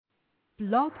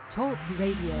Blog Talk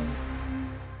Radio.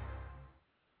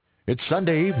 It's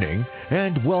Sunday evening,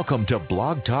 and welcome to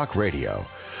Blog Talk Radio.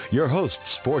 Your hosts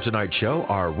for tonight's show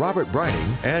are Robert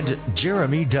Brining and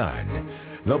Jeremy Dunn.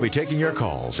 They'll be taking your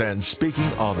calls and speaking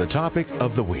on the topic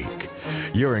of the week.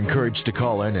 You're encouraged to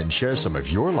call in and share some of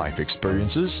your life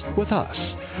experiences with us.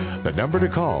 The number to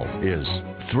call is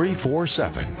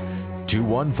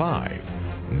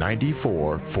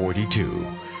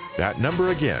 347-215-9442. That number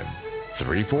again,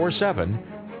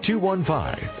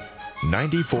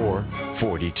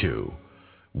 347-215-9442.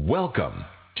 Welcome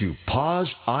to Pause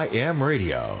I Am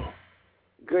Radio.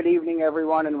 Good evening,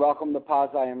 everyone, and welcome to Pause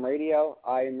I Am Radio.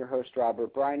 I am your host,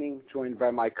 Robert Brining, joined by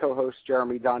my co-hosts,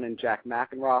 Jeremy Dunn and Jack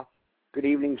McEnroth. Good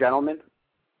evening, gentlemen.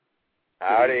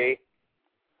 Howdy.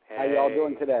 How y'all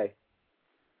doing today?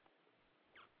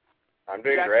 I'm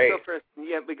doing Jack, great. Go first.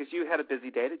 Yeah, because you had a busy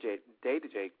day today.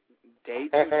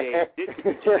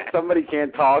 Somebody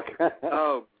can't talk.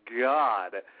 Oh,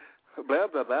 God. Blah,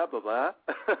 blah, blah, blah, blah.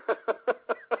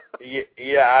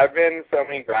 Yeah, I've been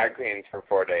filming drag queens for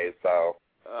 4 days, so.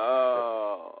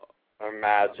 Oh.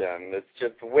 Imagine. It's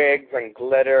just wigs and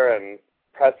glitter and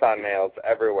press-on nails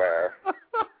everywhere.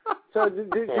 So do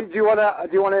you want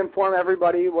to inform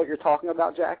everybody what you're talking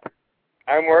about, Jack?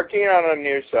 I'm working on a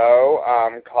new show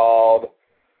called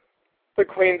The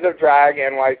Queens of Drag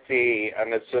NYC,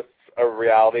 and it's just a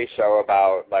reality show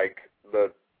about, like,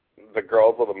 the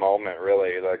girls of the moment,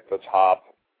 really, like the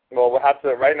top. Well, we'll have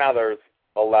to, right now there's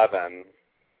 11.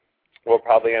 We'll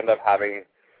probably end up having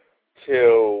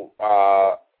to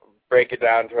break it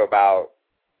down to about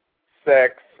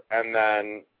 6, and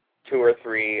then 2 or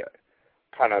 3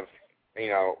 kind of,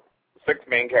 6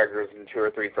 main characters and 2 or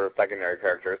 3 sort of secondary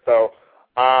characters. So,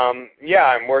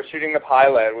 yeah, and we're shooting the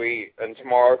pilot. And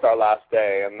tomorrow's our last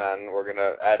day, and then we're going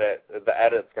to edit. The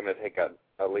edit's going to take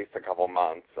at least a couple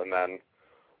months, and then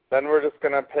we're just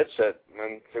going to pitch it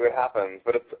and see what happens.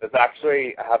 But it's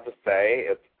actually, I have to say,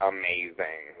 it's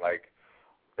amazing. Like,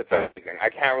 it's amazing. I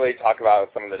can't really talk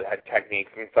about some of the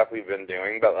techniques and stuff we've been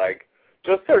doing, but, like,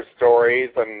 just their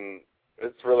stories, and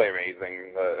it's really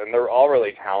amazing. And they're all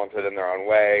really talented in their own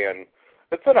way, and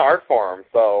it's an art form,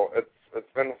 so it's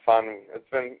been fun. It's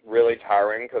been really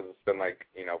tiring because it's been, like,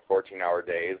 14-hour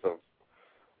days of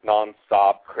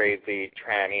non-stop crazy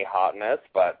tranny hotness,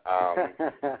 but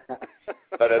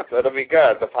it'll be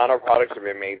good. The final product should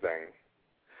be amazing.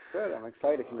 Good. I'm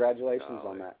excited. Congratulations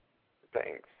on that.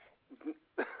 Thanks.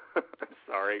 I'm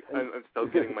sorry. I'm still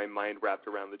getting my mind wrapped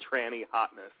around the tranny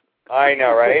hotness. I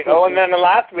know, right? Oh, and then the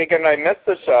last weekend I missed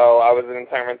the show. I was in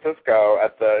San Francisco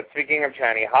at speaking of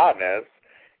tranny hotness,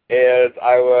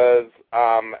 I was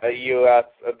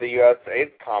at the U.S.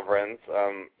 AIDS conference,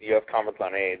 U.S. Conference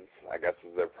on AIDS, I guess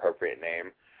is the appropriate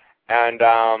name. And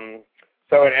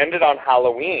so it ended on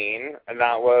Halloween, and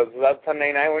was that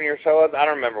Sunday night when your show was? I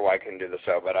don't remember why I couldn't do the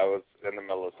show, but I was in the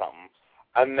middle of something.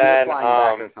 And then, you were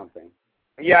flying back or something.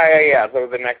 Yeah. So it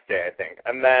was the next day, I think.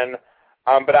 And then,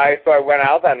 I went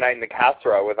out that night in the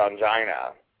Castro with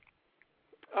Angina.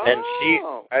 Oh.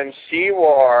 And she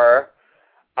wore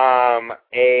I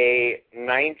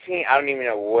don't even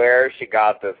know where she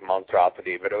got this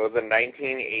monstrosity, but it was a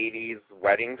 1980s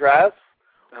wedding dress,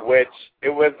 which it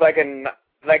was like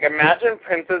imagine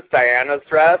Princess Diana's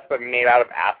dress, but made out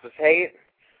of acetate.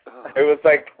 It was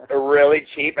like really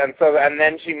cheap, and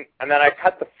then I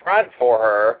cut the front for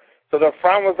her, so the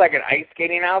front was like an ice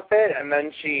skating outfit, and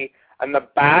then the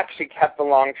back she kept the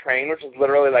long train, which is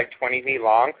literally like 20 feet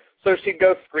long. So she'd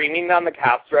go screaming down the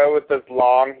Castro with this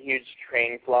long, huge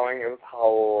train flowing. It was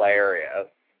hilarious.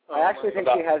 I actually think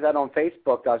she has that on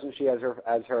Facebook, doesn't she, as her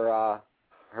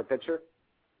picture?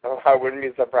 Oh, I wouldn't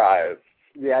be surprised.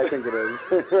 Yeah, I think it is.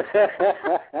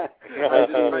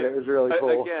 It was really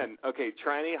cool. Again, okay,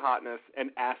 tranny hotness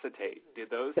and acetate.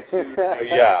 Did those two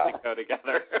go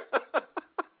together?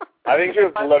 I think she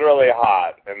was literally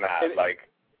hot in that.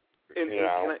 Can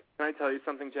I tell you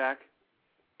something, Jack?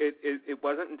 It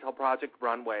wasn't until Project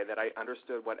Runway that I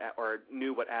understood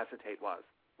knew what acetate was.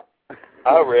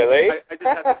 Oh, really? I just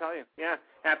have to tell you. Yeah.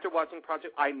 After watching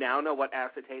Project, I now know what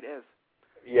acetate is.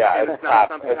 Yeah, it's not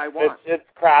something I want. It's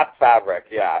craft fabric,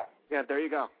 yeah. Yeah, there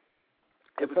you go.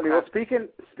 Well, speaking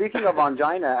of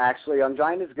Angina, actually,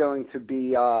 Angina's going to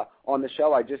be on the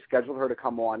show. I just scheduled her to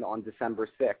come on December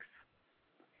 6th.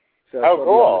 So she'll be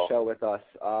on the show with us.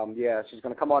 Yeah, she's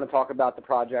going to come on and talk about the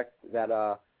project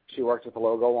that she worked with the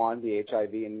logo on, the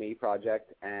HIV and Me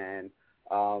project, and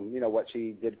what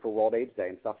she did for World AIDS Day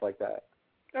and stuff like that.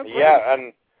 Oh, yeah,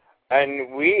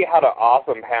 and we had an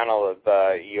awesome panel at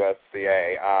the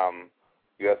USCA.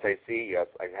 USAC, I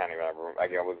can't even remember. I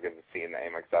always get the C and the A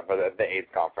mixed up, but at the AIDS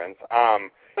conference.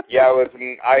 Yeah, it was.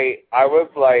 I was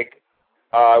like,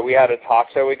 we had a talk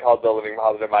show we called the Living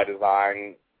Positive by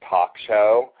Design talk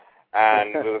show,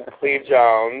 and it was Cleve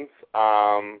Jones,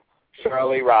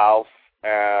 Shirley Ralph,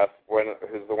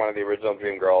 who's one of the original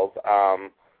Dream Girls,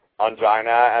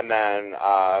 Angina, and then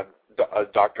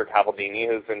Dr. Capaldini,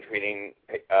 who's been treating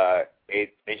HIV and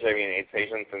AIDS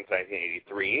patients since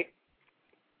 1983.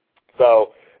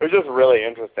 So it was just really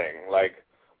interesting. Like,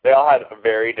 they all had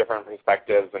very different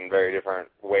perspectives and very different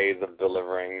ways of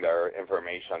delivering their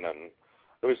information, and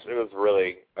it was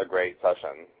really a great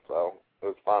session. So it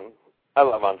was fun. I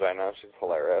love Angina. She's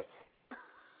hilarious.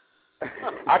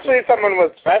 Actually, someone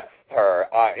was dressed her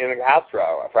in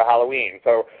Castro for Halloween.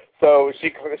 So she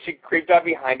creeped up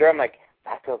behind her. I'm like,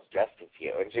 that girl's dressed as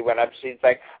you. And she went up. She's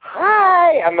like,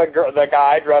 hi. And the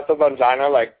guy dressed as Angina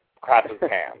like crapped his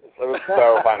pants. It was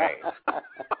so funny.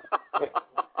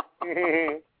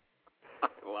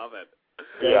 Love it.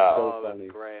 Yeah. Oh,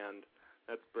 that's grand.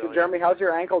 That's brilliant. So, Jeremy, how's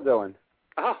your ankle doing?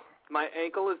 Oh, my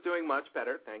ankle is doing much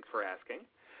better. Thanks for asking.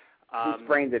 You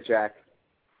sprained it, Jack.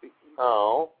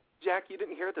 Oh. Jack, you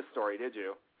didn't hear the story, did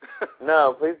you?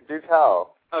 No, please do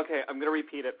tell. Okay, I'm going to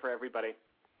repeat it for everybody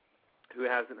who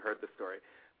hasn't heard the story.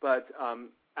 But on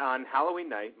Halloween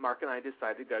night, Mark and I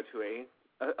decided to go to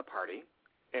a party,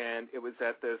 and it was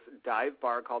at this dive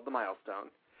bar called The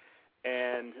Milestone.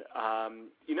 And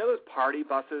you know those party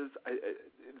buses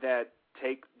that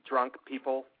take drunk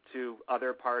people to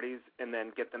other parties and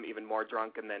then get them even more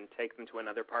drunk and then take them to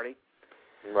another party?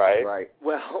 Right.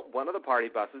 Well, one of the party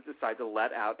buses decided to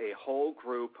let out a whole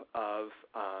group of,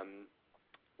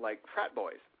 like, frat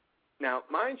boys. Now,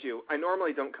 mind you, I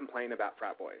normally don't complain about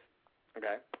frat boys,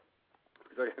 okay?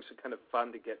 Because they're actually kind of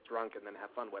fun to get drunk and then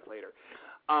have fun with later.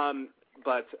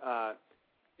 But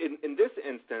in this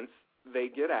instance, they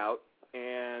get out,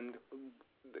 and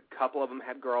a couple of them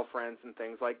had girlfriends and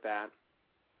things like that.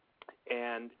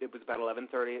 And it was about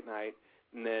 11:30 at night,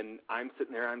 and then I'm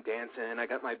sitting there, I'm dancing, I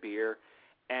got my beer,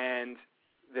 and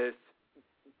this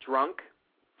drunk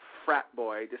frat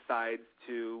boy decides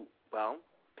to, well,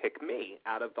 pick me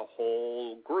out of the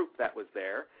whole group that was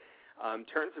there,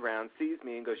 turns around, sees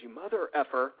me, and goes, you mother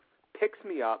effer, picks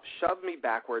me up, shoves me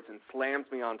backwards, and slams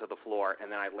me onto the floor, and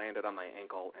then I landed on my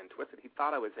ankle and twisted. He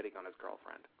thought I was hitting on his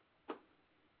girlfriend.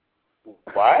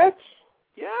 What?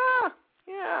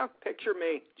 Yeah, picture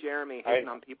me, Jeremy, hitting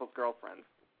on people's girlfriends.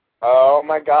 Oh,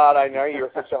 my God, I know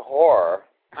you're such a whore.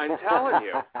 I'm telling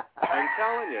you,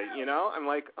 you know? I'm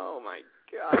like, oh, my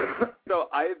God. So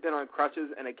I have been on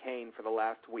crutches and a cane for the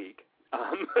last week.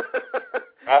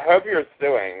 I hope you're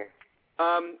suing.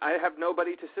 I have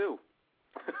nobody to sue.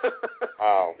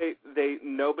 Oh.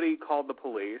 Nobody called the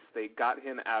police. They got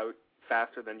him out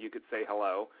faster than you could say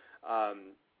hello.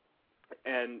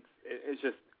 And it's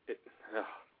just,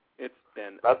 it's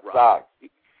been that rough.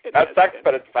 Sucks. That sucks,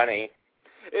 but it's funny.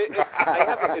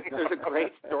 There's a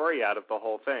great story out of the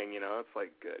whole thing, you know. It's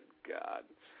like, good God.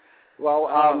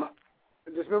 Well,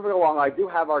 just moving along, I do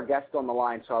have our guest on the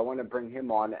line, so I want to bring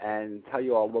him on and tell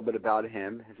you all a little bit about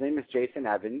him. His name is Jason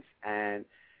Evans, and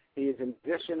he is a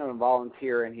musician and a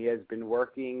volunteer, and he has been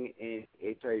working in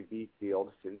the HIV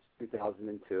field since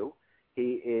 2002.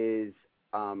 He is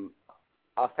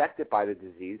affected by the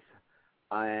disease,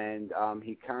 and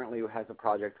he currently has a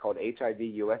project called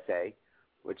HIV-USA,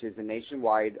 which is a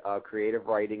nationwide creative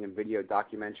writing and video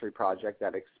documentary project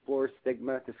that explores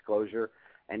stigma, disclosure,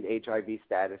 and HIV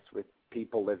status with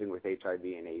people living with HIV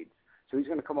and AIDS. So he's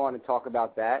going to come on and talk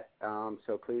about that.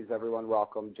 So please, everyone,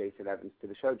 welcome Jason Evans to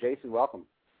the show. Jason, welcome.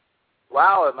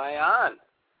 Wow, am I on?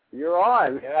 You're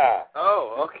on. Yeah.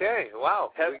 Oh, okay.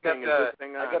 Wow. I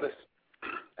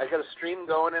got a stream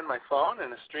going in my phone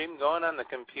and a stream going on the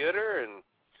computer, and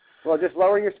well, just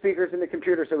lower your speakers in the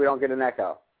computer so we don't get an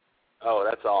echo. Oh,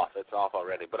 that's off. It's off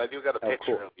already. But I do got a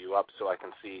picture cool. of you up so I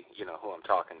can see, you know, who I'm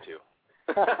talking to.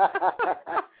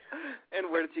 And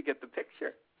where did you get the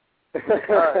picture?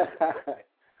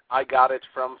 I got it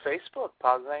from Facebook,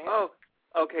 Pazan. Oh,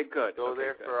 okay, good. Go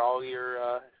there for all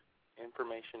your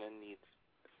information and needs.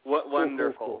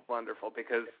 Wonderful, wonderful,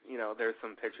 because, you know, there's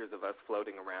some pictures of us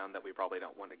floating around that we probably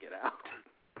don't want to get out.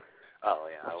 Oh,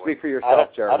 yeah. Well, speak for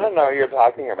yourself, Jeremy. I don't know what you're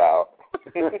talking about.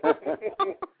 Yeah,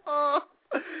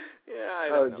 I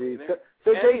don't know. Geez.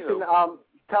 So Jason,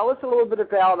 tell us a little bit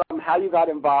about how you got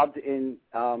involved in,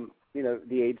 you know,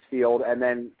 the AIDS field, and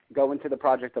then go into the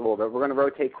project a little bit. We're going to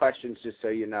rotate questions just so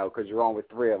you know, because you're on with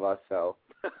three of us. So,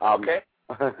 okay.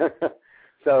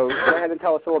 So go ahead and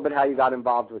tell us a little bit how you got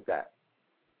involved with that.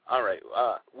 All right.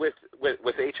 With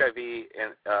HIV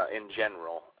in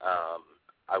general,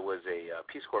 I was a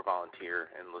Peace Corps volunteer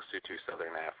in Lesotho,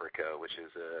 Southern Africa, which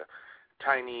is a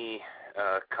tiny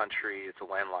country. It's a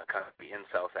landlocked country in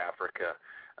South Africa,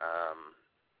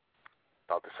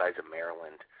 about the size of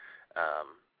Maryland.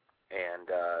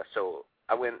 So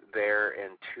I went there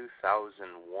in 2001,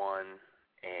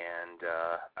 and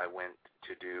I went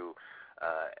to do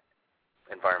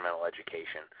environmental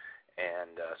education.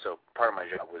 And so part of my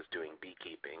job was doing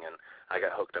beekeeping, and I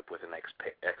got hooked up with an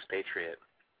expatriate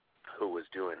who was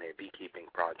doing a beekeeping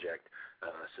project,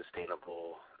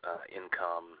 sustainable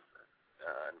income,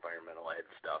 environmental ed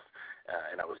stuff,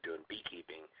 and I was doing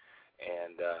beekeeping.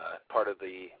 And part of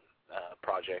the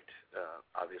project,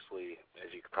 obviously,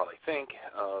 as you could probably think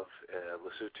of,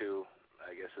 Lesotho,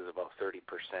 I guess, is about 30%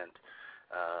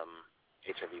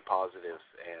 HIV positive,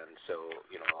 and so,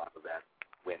 a lot of that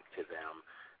went to them,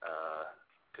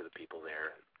 to the people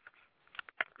there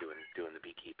doing the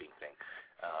beekeeping thing.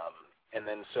 And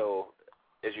then so,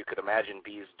 as you could imagine,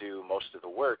 bees do most of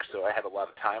the work, so I had a lot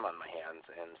of time on my hands,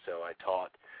 and so I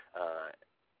taught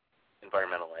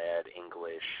environmental ed,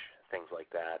 English, things like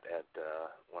that at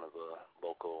one of the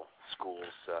local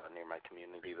schools near my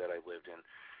community that I lived in.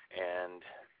 And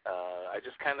I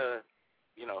just kind of,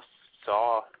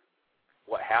 saw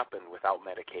what happened without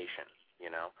medication,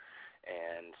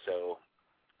 And so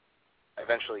I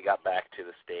eventually got back to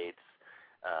the States.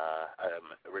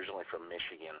 I'm originally from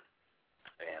Michigan,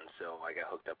 and so I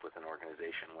got hooked up with an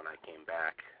organization when I came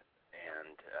back,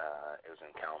 and it was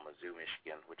in Kalamazoo,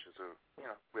 Michigan, which is a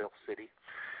real city.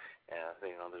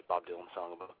 There's a Bob Dylan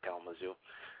song about Kalamazoo.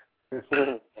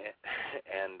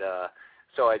 And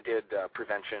so I did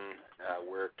prevention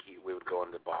work. We would go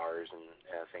into bars and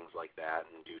things like that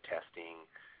and do testing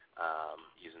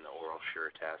using the oral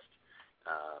sure test.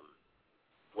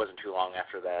 Wasn't too long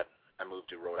after that, I moved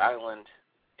to Rhode Island,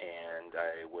 and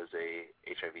I was a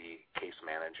HIV case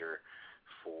manager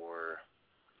for,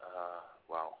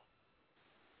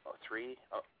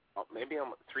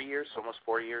 3 years, almost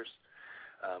 4 years.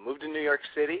 Moved to New York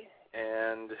City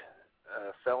and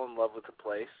fell in love with the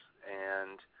place,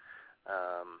 and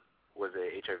was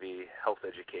a HIV health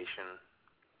education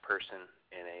person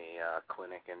in a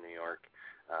clinic in New York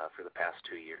for the past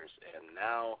 2 years. And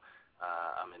now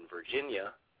I'm in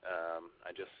Virginia.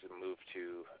 I just moved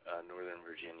to Northern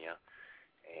Virginia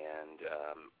and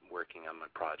working on my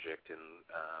project, and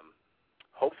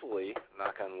hopefully,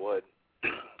 knock on wood,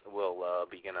 we'll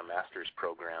begin a master's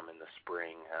program in the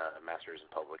spring, master's in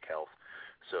public health.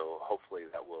 So hopefully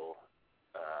that will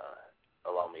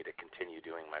allow me to continue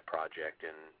doing my project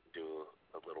and do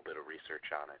a little bit of research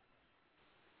on it.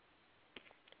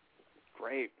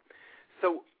 Great.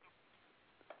 So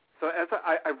as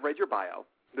I've read your bio.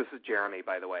 This is Jeremy,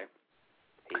 by the way.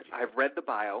 I've read the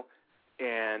bio,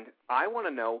 and I want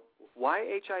to know,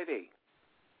 why HIV?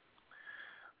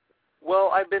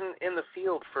 Well, I've been in the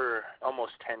field for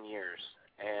almost 10 years,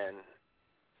 and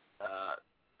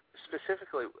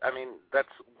specifically, that's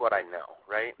what I know,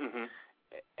 right? Mm-hmm.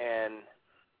 And,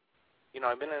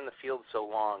 I've been in the field so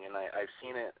long, and I've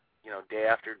seen it, day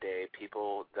after day,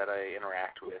 people that I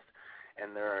interact with,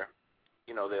 and they're,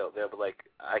 they'll be like,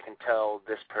 I can tell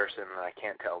this person and I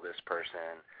can't tell this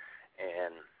person,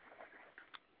 and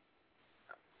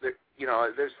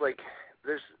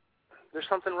there's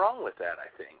something wrong with that, I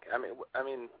think. I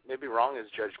mean, maybe wrong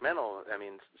is judgmental.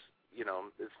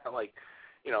 It's not like,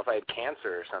 if I had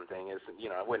cancer or something,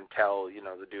 I wouldn't tell,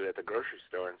 the dude at the grocery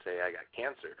store and say I got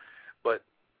cancer. But,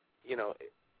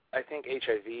 I think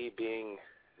HIV being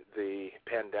the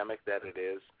pandemic that it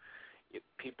is,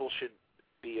 people should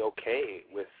be okay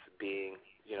with being,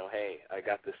 hey, I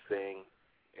got this thing,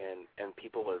 and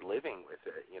people are living with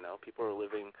it. People are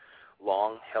living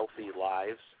long, healthy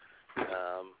lives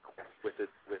with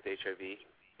HIV,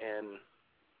 and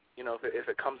if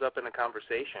it comes up in a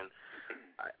conversation,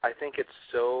 I think it's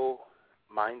so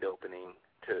mind-opening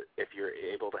if you're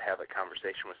able to have a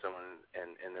conversation with someone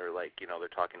and they're like,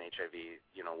 they're talking HIV,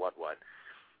 what,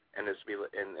 and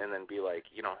then be like,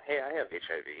 hey, I have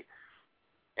HIV.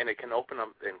 And it can open up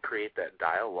and create that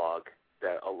dialogue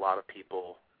that a lot of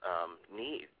people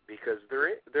need, because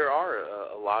there are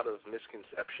a lot of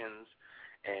misconceptions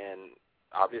and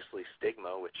obviously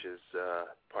stigma, which is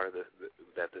part of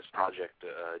that this project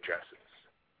addresses.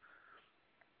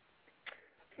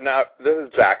 Now, this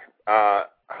is Jack.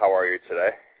 How are you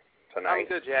tonight? I'm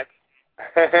good, Jack.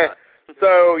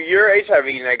 So you're HIV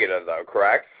negative, though,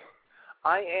 correct?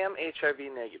 I am HIV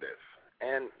negative.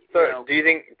 And so, do you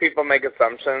think people make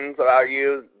assumptions about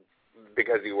you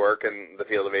because you work in the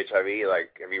field of HIV?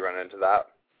 Like, have you run into that?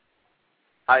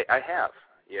 I have,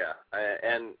 yeah,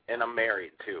 and I'm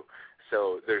married too.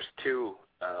 So there's two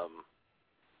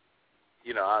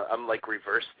you know, I'm like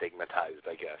reverse stigmatized,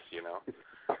 I guess, you know.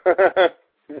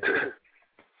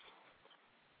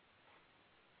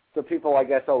 So people, I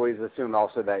guess, always assume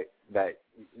also that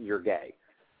you're gay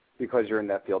because you're in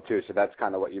that field too. So that's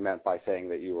kind of what you meant by saying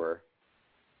that you were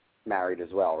married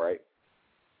as well, right?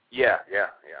 Yeah.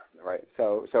 Right.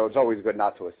 So it's always good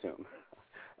not to assume,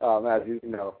 as you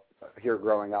know, here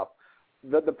growing up.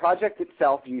 The project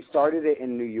itself, you started it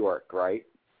in New York, right?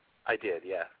 I did,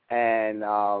 yeah. And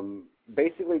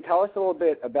basically, tell us a little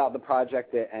bit about the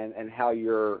project and how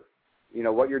you're, you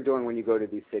know, what you're doing when you go to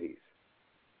these cities.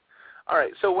 All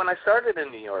right. So when I started in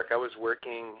New York, I was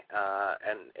working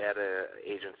at an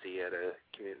agency at a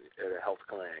health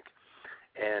clinic,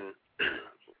 and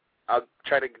I'll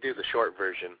try to do the short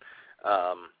version.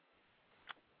 I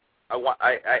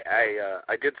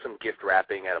did some gift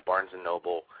wrapping at a Barnes and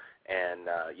Noble, and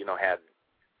you know, had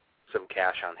some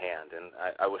cash on hand, and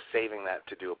I was saving that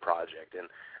to do a project. And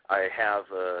I have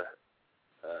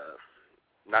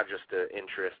not just an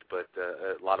interest, but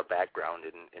a lot of background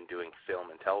in doing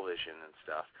film and television and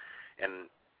stuff. And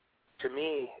to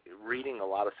me, reading a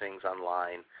lot of things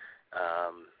online,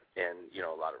 and you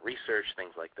know, a lot of research,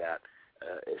 things like that,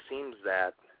 it seems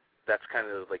that that's kind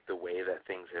of like the way that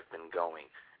things have been going,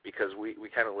 because we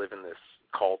kind of live in this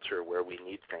culture where we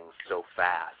need things so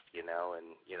fast, you know,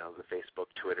 and you know, the Facebook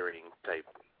Twittering type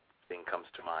thing comes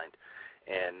to mind.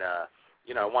 And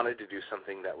you know, I wanted to do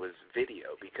something that was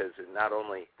video, because it's not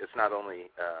only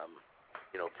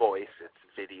you know, voice, it's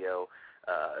video,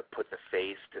 put the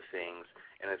face to things,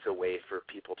 and it's a way for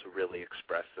people to really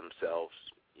express themselves,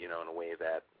 you know, in a way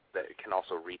that it can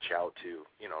also reach out to,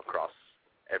 you know, across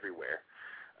everywhere.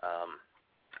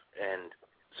 And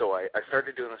so I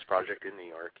started doing this project in New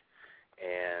York,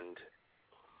 and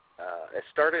it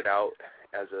started out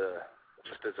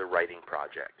just as a writing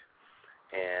project.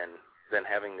 And then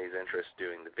having these interests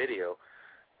doing the video,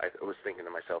 I was thinking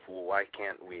to myself, well, why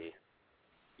can't we,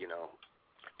 you know,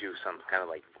 do some kind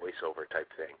of like voiceover type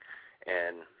thing?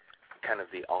 And kind of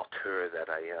the auteur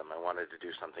that I am, I wanted to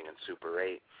do something in Super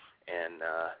 8, and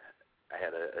I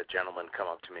had a gentleman come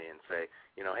up to me and say,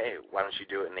 you know, hey, why don't you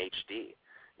do it in HD,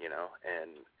 you know?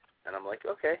 And I'm like,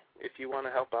 okay, if you want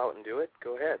to help out and do it,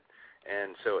 go ahead.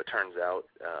 And so it turns out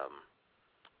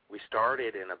we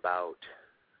started in about,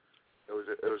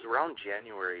 it was around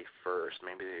January 1st,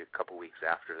 maybe a couple weeks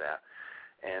after that.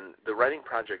 And the writing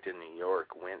project in New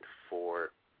York went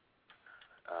for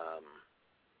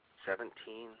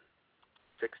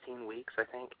 16 weeks, I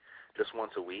think, just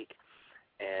once a week.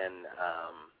 And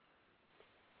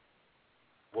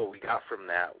what we got from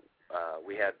that,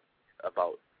 we had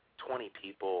about 20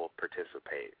 people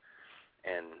participate.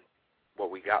 And what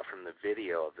we got from the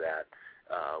video of that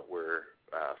were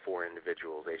 4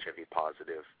 individuals, HIV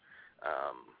positive.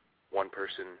 One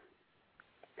person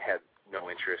had no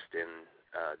interest in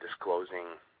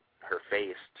disclosing her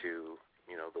face to,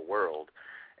 you know, the world,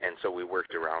 and so we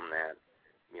worked around that,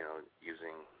 you know,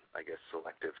 using, I guess,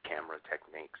 selective camera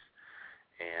techniques.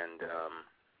 And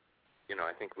you know,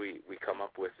 I think we come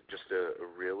up with just a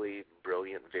really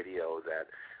brilliant video that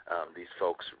these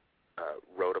folks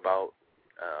wrote about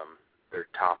their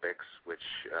topics, which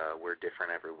were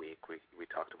different every week. We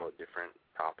talked about different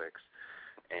topics.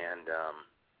 And,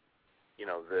 you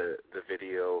know, the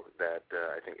video that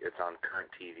I think it's on Current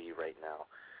TV right now,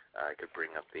 I could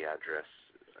bring up the address,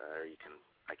 or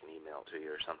I can email to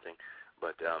you or something.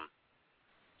 But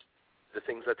the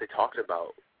things that they talked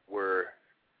about were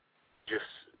just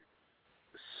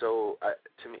so,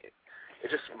 to me,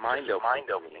 it's just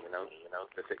mind-opening, you know,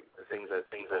 the things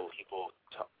that people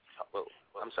talk. Well,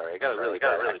 I'm sorry, I got a really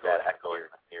bad echo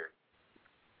here.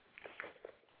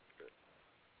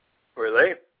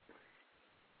 Really?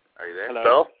 Are you there?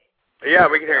 Hello? Yeah,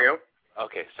 we can hear you.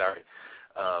 Okay, sorry.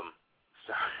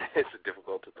 It's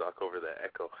difficult to talk over that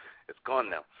echo. It's gone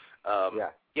now.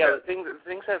 Yeah. The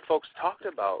things that folks talked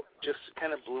about just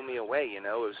kind of blew me away. You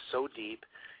know, it was so deep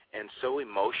and so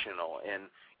emotional, and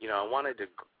you know, I wanted to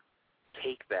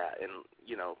take that and,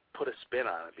 you know, put a spin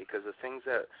on it, because the things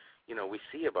that, you know, we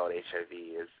see about HIV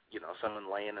is, you know,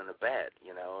 someone laying in a bed,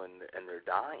 you know, and they're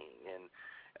dying, and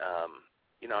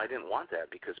you know, I didn't want that,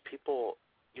 because people,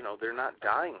 you know, they're not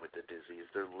dying with the disease,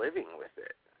 they're living with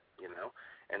it, you know.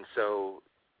 And so,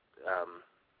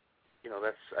 you know,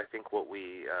 that's, I think, what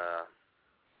we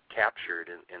captured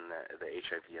in the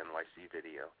HIV-NYC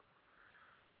video.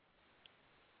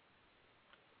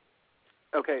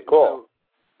 Okay, cool.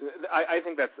 So I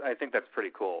think that's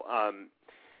pretty cool.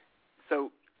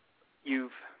 So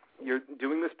you're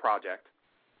doing this project.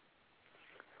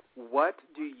 What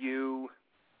do you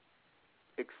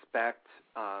expect?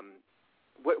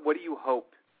 What do you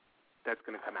hope that's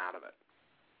going to come out of it?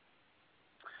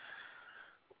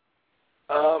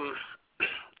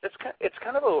 It's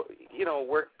kind of a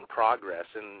work in progress,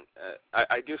 and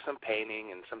I do some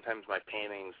painting, and sometimes my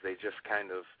paintings they just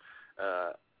kind of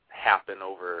happen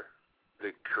over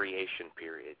the creation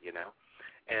period,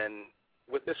 And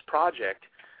with this project,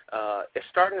 it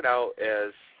started out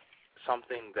as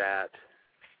something that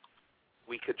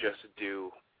we could just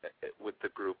do with the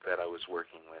group that I was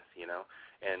working with,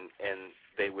 and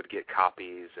they would get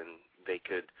copies, and they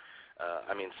could.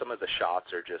 Some of the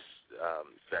shots are just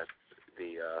that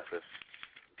the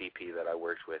DP that I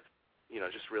worked with,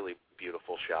 just really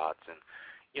beautiful shots, and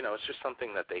it's just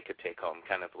something that they could take home,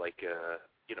 kind of like a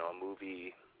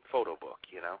movie photo book,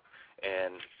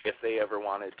 And if they ever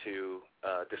wanted to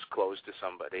disclose to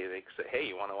somebody, they could say, "Hey,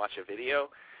 you want to watch a video?"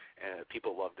 And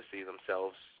people love to see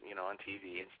themselves, on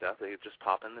TV and stuff. They just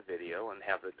pop in the video and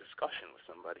have a discussion with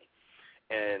somebody.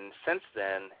 And since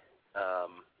then,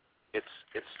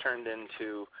 it's turned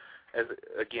into, as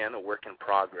again, a work in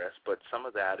progress. But some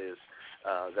of that is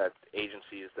that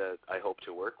agencies that I hope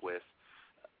to work with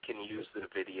can use the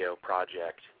video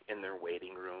project in their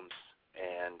waiting rooms.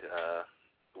 And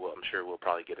well, I'm sure we'll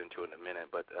probably get into it in a minute.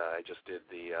 But I just did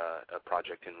a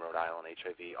project in Rhode Island,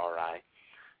 HIV-RI,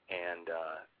 and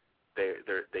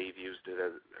they've used it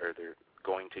as, or they're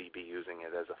going to be using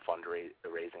it as a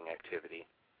fundraising activity.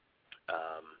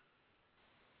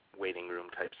 Waiting room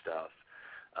type stuff,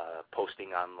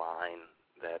 posting online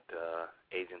that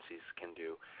agencies can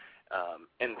do.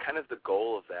 And kind of the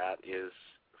goal of that is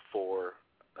for,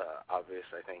 obvious,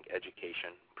 I think,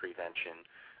 education, prevention,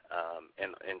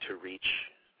 and to reach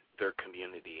their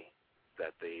community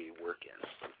that they work in.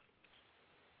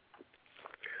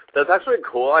 That's actually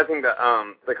cool. I think that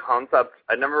the concept,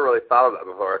 I never really thought of that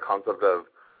before, a concept of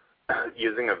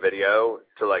using a video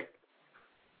to,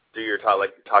 do your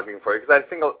talking for you, because I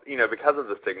think, because of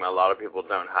the stigma, a lot of people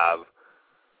don't have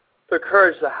the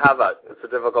courage to have that. It's a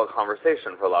difficult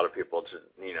conversation for a lot of people to,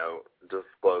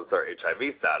 disclose their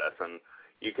HIV status, and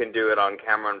you can do it on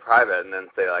camera in private and then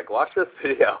say, watch this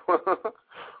video.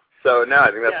 So, no,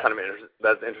 I think that's kind of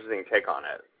that's an interesting take on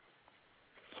it.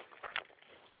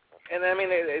 And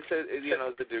it's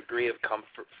the degree of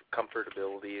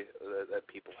comfortability that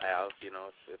people have,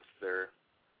 if they're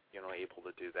able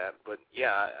to do that. But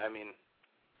yeah, I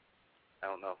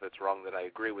don't know if it's wrong that I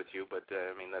agree with you, but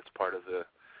that's part of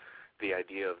the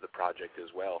idea of the project as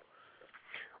well.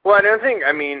 Well, I don't think,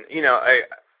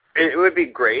 it would be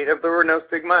great if there were no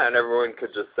stigma and everyone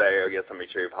could just say, oh, yes, I'm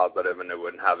HIV positive, and it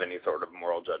wouldn't have any sort of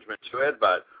moral judgment to it,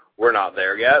 but we're not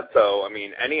there yet. So,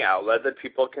 any outlet that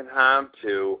people can have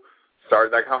to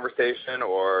start that conversation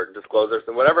or disclose their,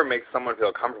 whatever makes someone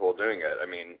feel comfortable doing it,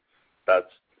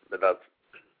 that's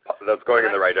going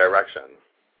in the right direction.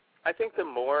 I think the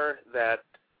more that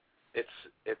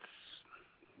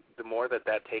the more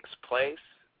that takes place,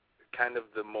 kind of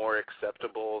the more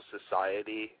acceptable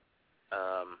society,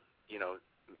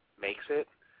 makes it.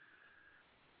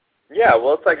 Yeah,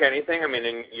 well, it's like anything.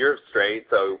 And you're straight,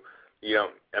 so you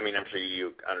don't. I'm sure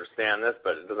you understand this,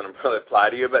 but it doesn't really apply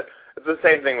to you. But it's the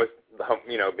same thing with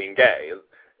being gay.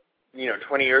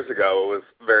 20 years ago, it was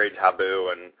very taboo,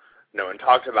 and no one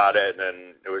talked about it,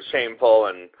 and it was shameful,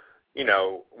 and,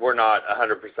 we're not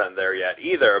 100% there yet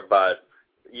either, but,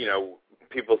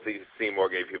 people see more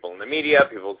gay people in the media,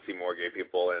 people see more gay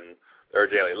people in their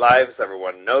daily lives,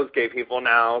 everyone knows gay people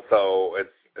now, so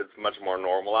it's much more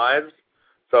normalized.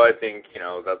 So I think,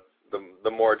 that's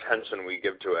the more attention we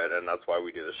give to it, and that's why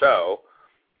we do the show,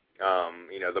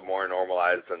 the more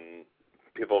normalized and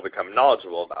people become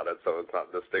knowledgeable about it, so it's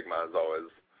not, the stigma is always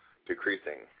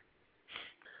decreasing.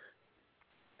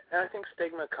 And I think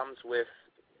stigma comes with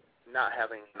not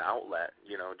having an outlet,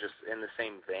 just in the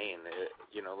same vein,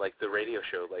 like the radio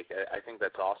show. I think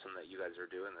that's awesome that you guys are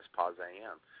doing this Pause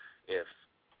AM. If,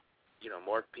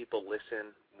 more people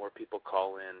listen, more people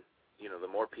call in, the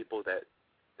more people that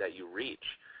you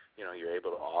reach, you're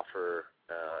able to offer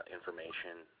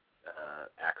information,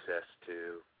 access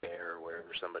to air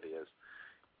wherever somebody is,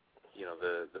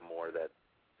 the more that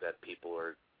people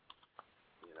are,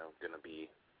 going to be,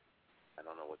 I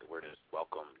don't know what the word is,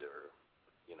 welcomed or,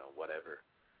 whatever.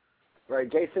 Right.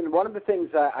 Jason, one of the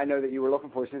things that I know that you were looking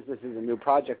for, since this is a new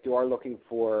project, you are looking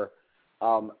for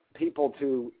people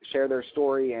to share their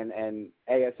story and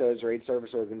ASOs or AIDS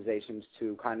service organizations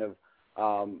to kind of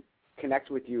connect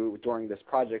with you during this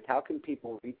project. How can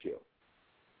people reach you?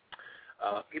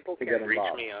 People can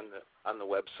reach me on the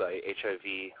website,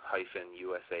 HIV-USA.com.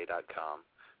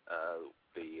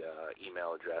 The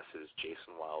email address is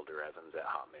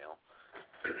jasonwilderevans@hotmail.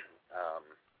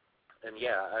 And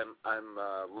yeah, I'm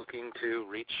looking to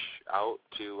reach out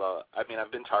to. I've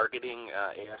been targeting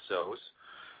ASOs,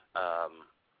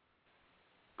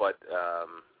 but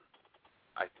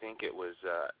I think it was.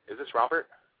 Is this Robert?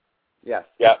 Yes.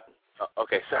 Yeah.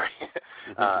 Okay, sorry.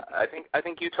 I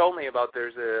think you told me about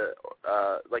there's a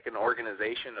like an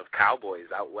organization of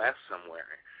cowboys out west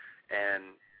somewhere,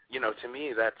 and to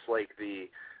me that's like the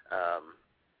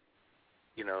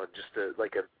just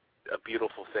a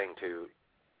beautiful thing to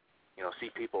see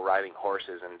people riding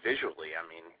horses, and visually, I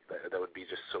mean, that would be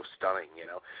just so stunning,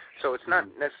 So it's not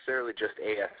necessarily just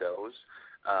ASOs.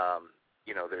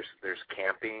 There's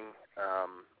camping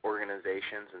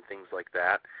organizations and things like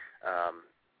that.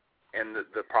 And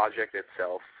the project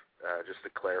itself, just to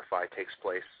clarify, takes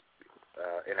place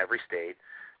in every state,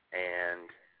 and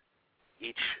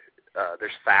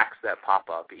there's facts that pop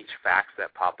up. Each fact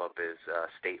that pop up is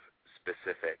state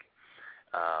specific.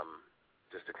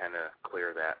 Just to kind of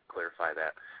clarify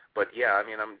that. But yeah, I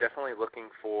mean, I'm definitely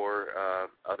looking for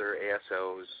other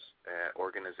ASOs,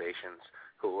 organizations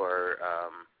who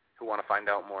want to find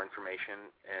out more information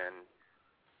and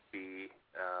be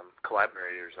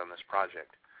collaborators on this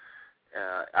project.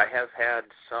 I have had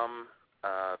some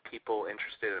people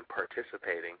interested in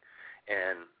participating,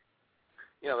 and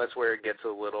that's where it gets a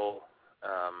little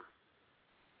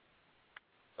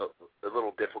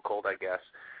difficult, I guess,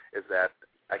 is that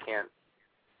I can't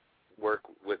work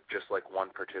with just like one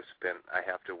participant. I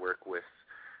have to work with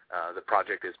the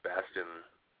project is best in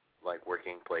like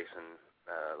working place and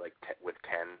with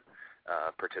 10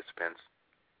 participants.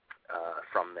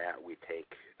 From that, we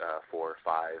take 4 or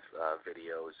 5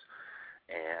 videos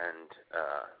and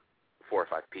 4 or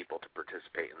 5 people to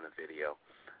participate in the video.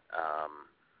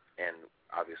 And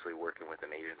obviously working with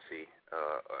an agency,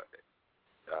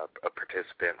 a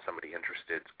participant, somebody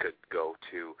interested could go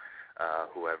to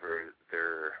whoever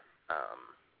their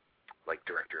like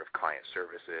director of client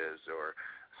services or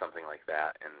something like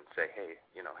that and say, hey,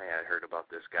 I heard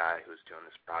about this guy who's doing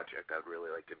this project. I'd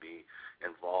really like to be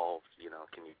involved.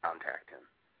 Can you contact him?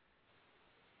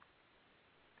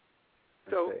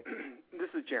 So this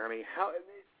is Jeremy. How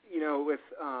with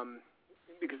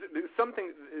because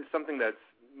something that's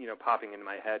popping into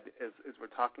my head as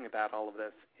we're talking about all of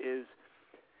this is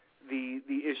the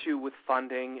issue with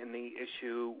funding and the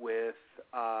issue with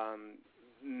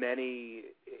many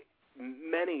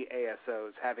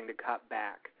ASOs having to cut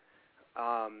back.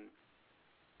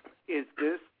 Is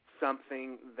this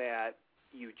something that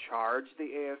you charge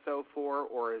the ASO for,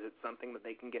 or is it something that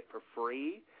they can get for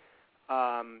free?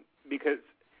 Because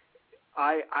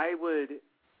I would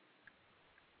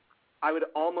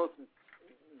almost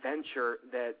venture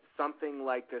that something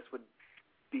like this would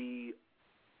be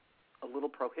a little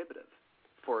prohibitive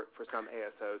for some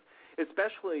ASOs,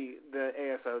 especially the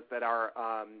ASOs that are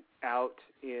out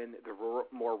in the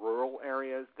more rural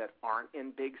areas that aren't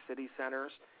in big city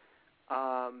centers,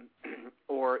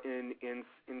 or in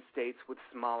states with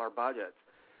smaller budgets.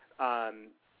 Are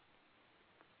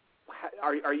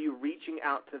you reaching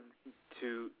out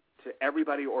to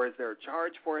everybody, or is there a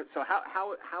charge for it? So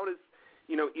how does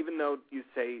even though you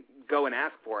say go and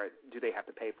ask for it, do they have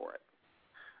to pay for it?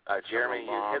 Jeremy,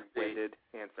 you hit the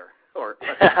answer. Or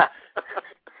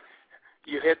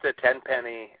you hit the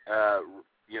 10-penny,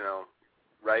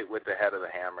 right with the head of the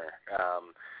hammer.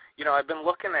 I've been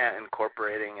looking at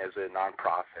incorporating as a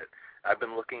nonprofit. I've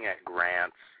been looking at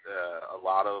grants. A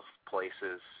lot of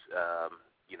places,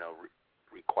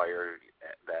 require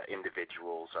that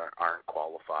individuals aren't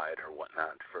qualified or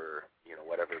whatnot for,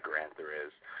 whatever grant there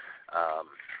is.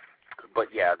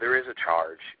 But yeah, there is a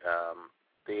charge.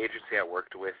 The agency I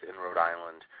worked with in Rhode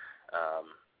Island,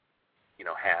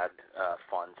 had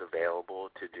funds available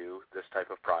to do this type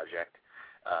of project.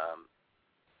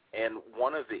 And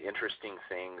one of the interesting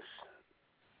things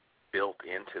built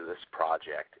into this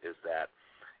project is that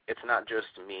it's not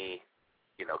just me,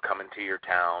 coming to your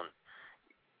town,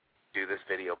 do this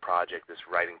video project, this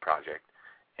writing project,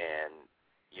 and,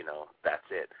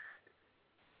 that's it.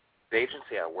 The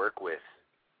agency I work with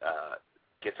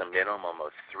gets a minimum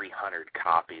of 300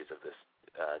 copies of this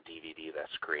DVD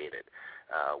that's created,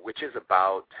 which is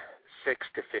about 6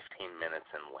 to 15 minutes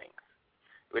in length,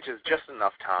 which is just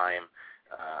enough time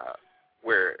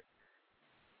where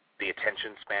the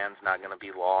attention span's not going to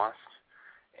be lost,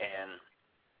 and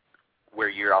where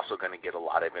you're also going to get a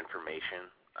lot of information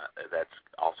that's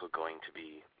also going to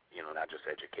be, not just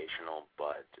educational,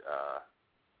 but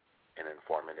and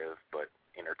informative, but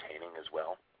entertaining as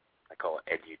well. I call it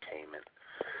edutainment.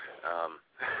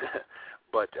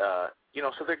 But,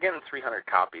 so they're getting 300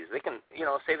 copies. They can,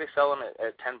 say they sell them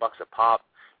at $10 a pop,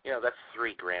 that's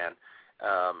 $3,000.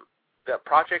 The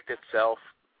project itself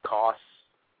costs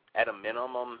at a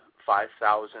minimum $5,000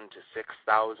 to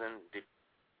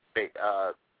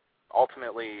 $6,000.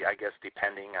 Ultimately, I guess,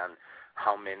 depending on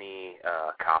how many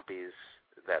copies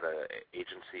that an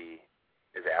agency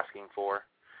is asking for.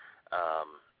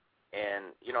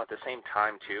 And, at the same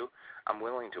time, too, I'm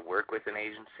willing to work with an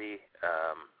agency.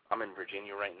 I'm in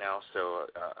Virginia right now, so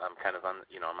I'm kind of on,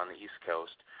 I'm on the East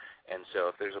Coast. And so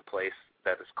if there's a place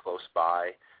that is close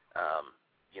by,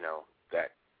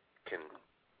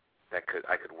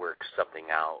 I could work something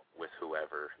out with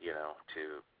whoever,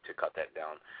 to cut that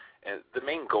down. And the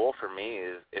main goal for me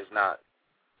is not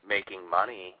making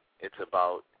money. It's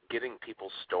about getting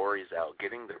people's stories out,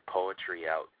 getting their poetry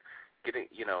out, getting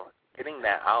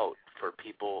that out for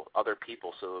other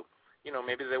people, so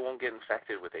maybe they won't get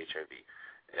infected with HIV.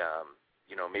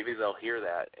 Maybe they'll hear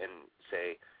that and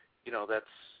say,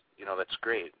 that's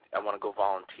great. I want to go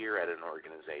volunteer at an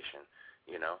organization.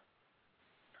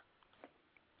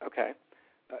 Okay,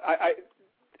 I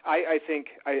think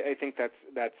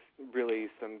that's really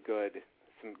some good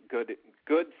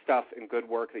stuff and good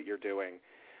work that you're doing.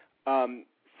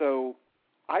 So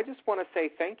I just want to say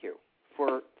thank you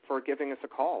for giving us a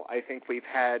call. I think we've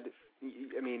had,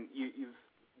 you've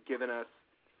given us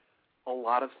a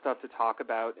lot of stuff to talk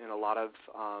about and a lot of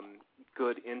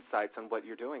good insights on what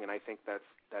you're doing, and I think that's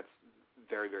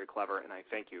very, very clever, and I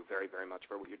thank you very, very much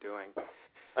for what you're doing.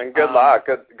 And good luck.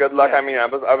 Good luck. Yeah.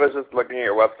 I was just looking at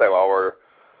your website while we're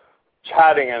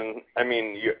chatting, and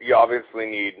you obviously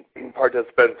need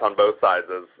participants on both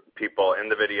sides, as people in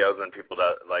the videos and people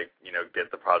that get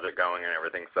the project going and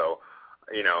everything. So,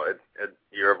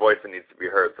 you're a voice that needs to be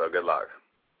heard. So good luck.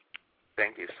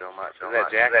 Thank you so much. Is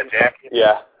that Jack?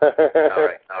 Yeah. All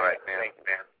right, man. Thanks,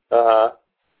 man. Uh-huh.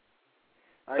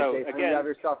 All right, So, Jason, again, you have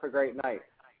yourself a great night.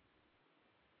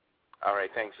 All right,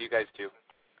 thanks. You guys too.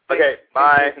 Okay,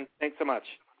 bye. Jason. Thanks so much.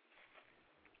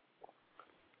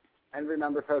 And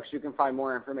remember, folks, you can find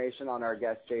more information on our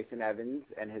guest, Jason Evans,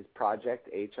 and his project,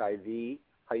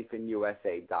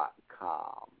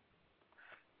 HIV-USA.com.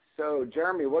 So,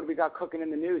 Jeremy, what do we got cooking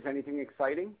in the news? Anything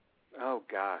exciting? Oh,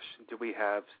 gosh, do we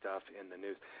have stuff in the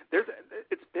news?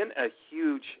 It's been a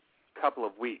huge couple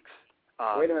of weeks.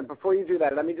 Wait a minute. Before you do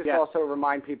that, let me just also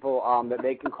remind people that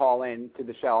they can call in to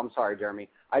the show. I'm sorry, Jeremy.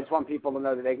 I just want people to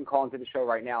know that they can call into the show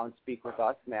right now and speak with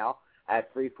us now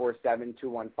at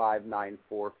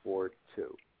 347-215-9442.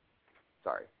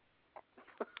 Sorry.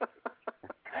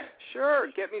 Sure,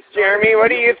 get me started. Jeremy, what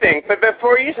do you think? But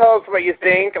before you tell us what you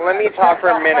think, let me talk for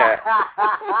a minute.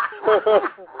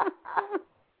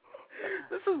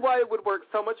 This is why it would work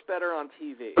so much better on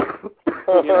TV.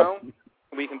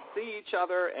 We can see each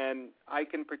other, and I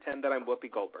can pretend that I'm Whoopi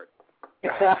Goldberg.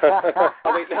 Oh,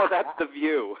 wait, no, that's The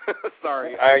View.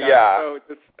 Sorry. Yeah.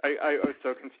 I was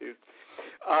so confused.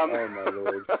 Oh, my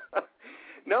Lord.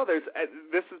 No, this has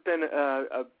been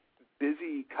a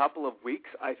busy couple of weeks,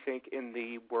 I think, in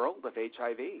the world of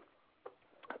HIV.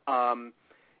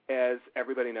 As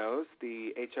everybody knows,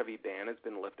 the HIV ban has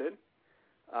been lifted.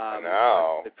 I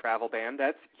know. The travel ban,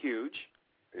 that's huge.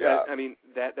 Yeah.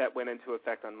 That went into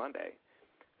effect on Monday.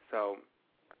 So,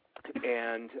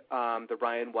 and the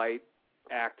Ryan White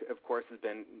Act, of course, has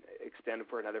been extended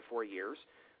for another 4 years.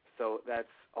 So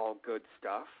that's all good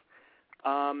stuff.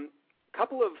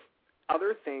 Couple of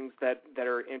other things that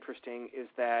are interesting is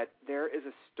that there is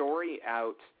a story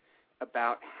out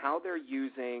about how they're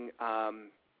using,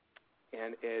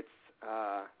 and it's,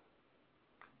 I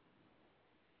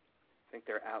think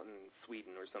they're out in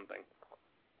Sweden or something.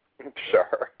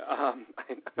 Sure. I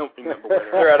don't remember where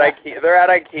they're at IKEA. They're at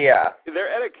IKEA. They're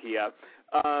at IKEA.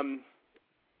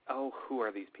 Who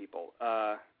are these people?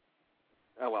 Well,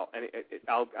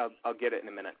 I'll get it in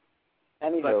a minute.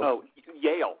 Anywho.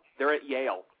 Yale. They're at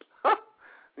Yale.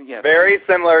 Yeah. Very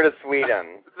similar to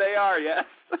Sweden. They are, yes.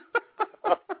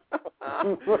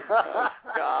 Oh,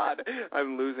 God,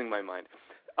 I'm losing my mind.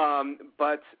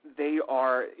 But they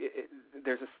are.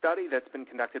 There's a study that's been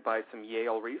conducted by some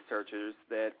Yale researchers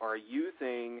that are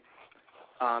using.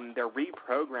 They're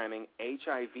reprogramming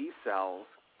HIV cells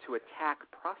to attack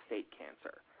prostate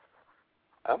cancer.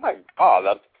 Oh my God,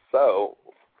 that's so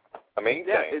amazing.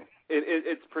 Yeah,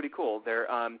 it's pretty cool. They're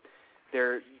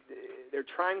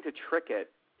trying to trick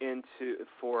it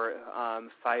for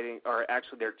fighting, or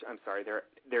actually they're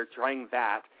trying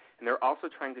that, and they're also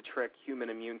trying to trick human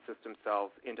immune system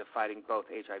cells into fighting both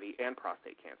HIV and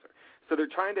prostate cancer. So they're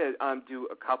trying to do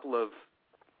a couple of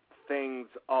things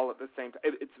all at the same time.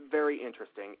 It's very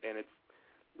interesting, and it's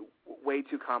way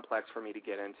too complex for me to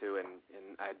get into, and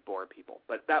I'd bore people.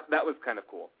 But that was kind of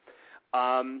cool.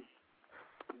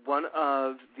 One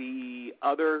of the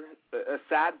other a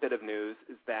sad bit of news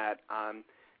is that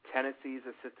Tennessee's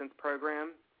assistance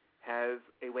program has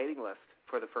a waiting list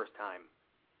for the first time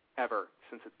ever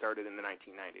since it started in the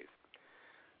 1990s.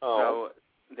 Oh. So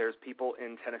there's people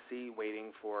in Tennessee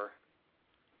waiting for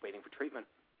treatment.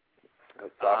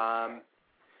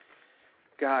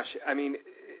 Gosh, I mean,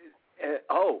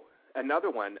 another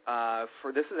one.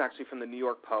 This is actually from the New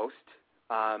York Post.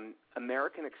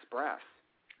 American Express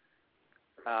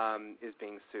is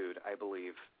being sued, I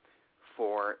believe,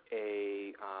 for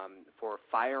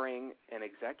firing an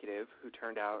executive who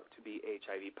turned out to be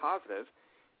HIV positive,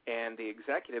 and the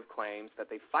executive claims that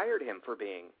they fired him for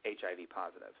being HIV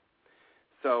positive.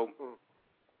 So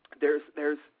there's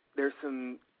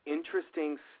some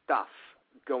interesting stuff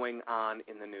going on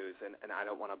in the news, and I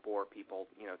don't want to bore people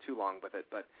too long with it,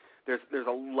 but there's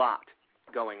a lot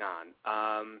going on.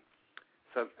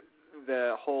 So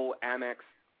the whole Amex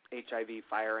HIV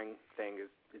firing thing is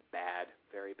bad,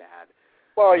 very bad.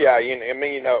 Well, yeah, you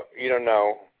don't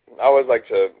know. I always like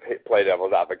to play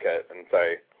devil's advocate and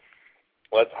say,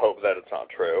 let's hope that it's not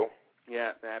true.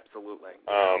 Yeah, absolutely.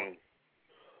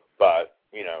 But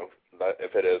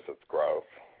if it is, it's gross.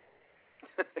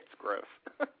 It's gross.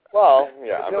 Well,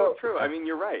 yeah. It's true. I mean,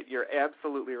 you're right. You're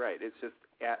absolutely right. It's just,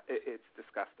 it's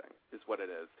disgusting is what it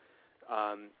is.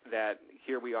 That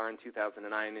here we are in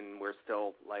 2009 and we're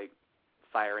still,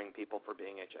 firing people for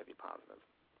being HIV positive.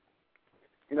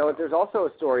 There's also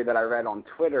a story that I read on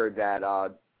Twitter that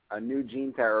a new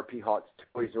gene therapy halts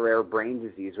toys rare brain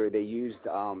disease, where they used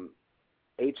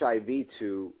HIV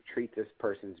to treat this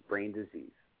person's brain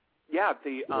disease. Yeah,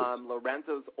 the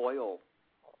Lorenzo's oil.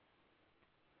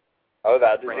 Oh,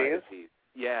 that disease?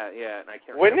 Yeah, and I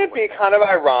can't. Wouldn't it be kind of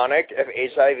ironic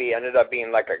if HIV ended up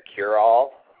being like a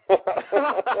cure-all?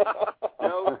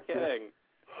 No kidding.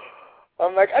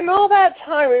 I'm like, and all that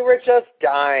time we were just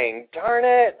dying. Darn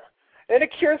it. And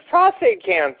it cures prostate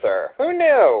cancer. Who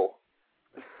knew?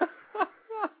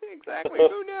 Exactly.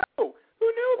 Who knew? Who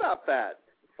knew about that?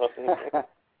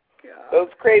 Those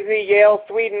crazy Yale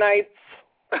Swedenites.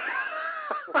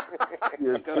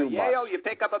 You go to Yale, you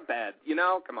pick up a bed.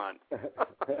 Come on.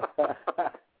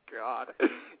 God.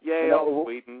 Yale,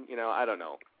 Sweden, I don't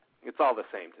know. It's all the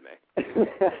same to me.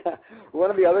 One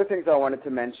of the other things I wanted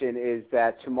to mention is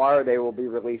that tomorrow they will be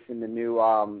releasing the new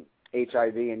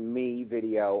HIV and Me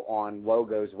video on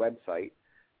Logo's website,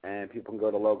 and people can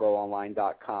go to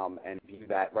logoonline.com and view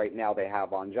that. Right now they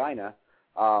have Angina,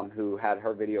 who had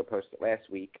her video posted last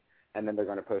week, and then they're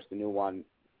going to post a new one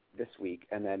this week,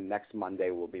 and then next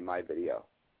Monday will be my video.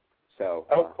 So,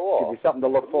 cool. Give you something to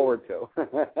look forward to.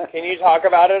 Can you talk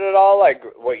about it at all, like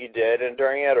what you did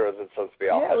during it, or is it supposed to be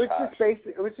all? Yeah, it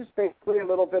was just basically a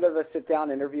little bit of a sit-down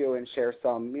interview and share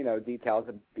some, details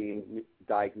of being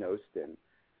diagnosed and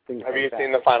things. Have you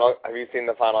seen the final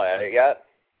edit yet?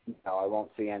 No, I won't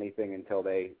see anything until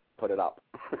they put it up.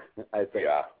 I think.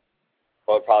 Yeah.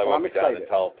 Well, it probably won't be done excited.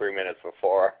 until 3 minutes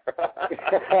before. Well,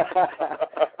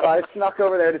 I snuck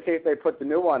over there to see if they put the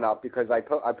new one up because I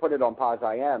put it on Pause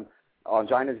IM.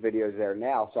 Angina's videos there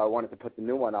now, so I wanted to put the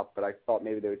new one up, but I thought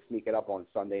maybe they would sneak it up on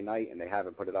Sunday night, and they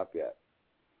haven't put it up yet.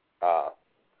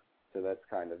 So that's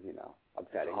kind of,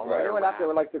 upsetting. If anyone out there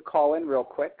would like to call in real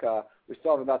quick, we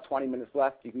still have about 20 minutes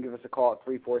left. You can give us a call at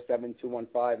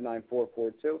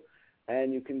 347-215-9442,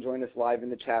 and you can join us live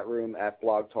in the chat room at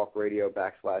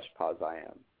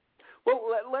blogtalkradio.com/PauseIM. Well,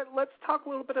 let's talk a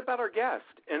little bit about our guest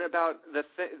and about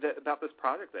about this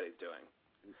project that he's doing.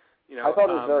 I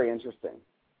thought it was very interesting.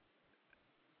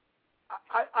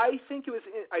 I think it was.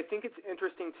 I think it's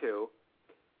interesting too.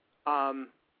 And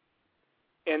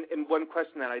one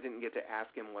question that I didn't get to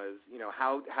ask him was,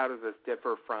 how does this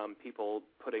differ from people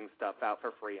putting stuff out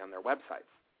for free on their websites,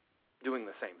 doing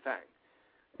the same thing?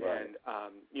 Right. And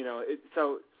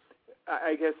so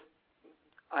I guess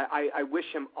I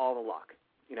wish him all the luck.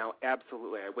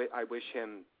 Absolutely. I wish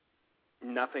him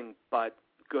nothing but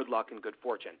good luck and good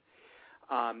fortune.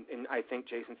 And I think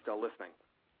Jason's still listening.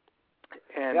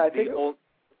 And yeah, I think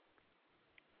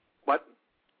what?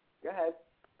 Go ahead.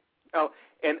 Oh,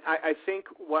 and I think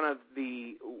one of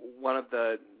the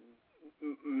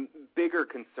bigger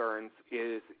concerns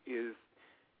is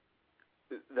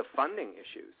the funding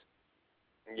issues.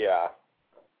 Yeah.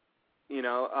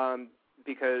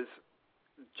 Because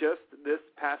just this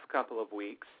past couple of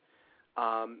weeks,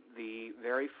 the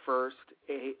very first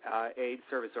AIDS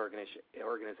service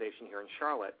organization here in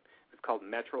Charlotte, it's called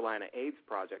Metrolina AIDS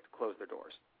Project, closed their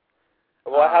doors.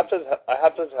 Well, I have to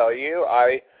tell you,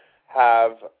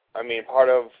 part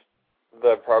of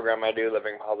the program I do,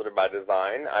 Living Positive by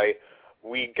Design,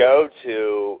 we go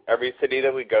to every city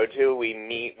that we go to. We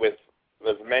meet with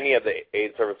as many of the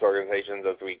AIDS service organizations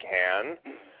as we can.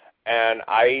 And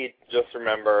I just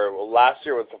remember, last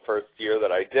year was the first year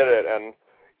that I did it, and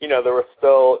there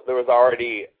was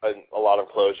already a lot of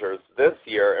closures. This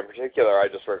year, in particular, I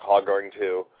just recall going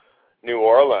to New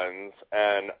Orleans,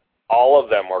 and all of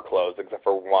them were closed except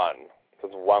for one.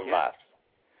 There's one left.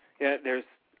 Yeah, there's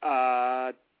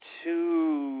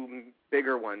 2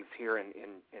 bigger ones here in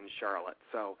Charlotte.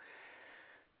 So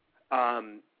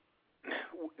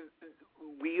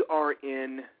we are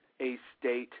in a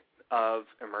state of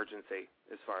emergency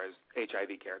as far as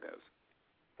HIV care goes.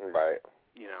 Right.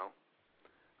 You know.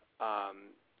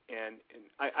 And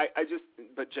I just,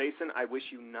 but Jason, I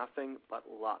wish you nothing but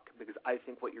luck, because I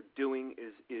think what you're doing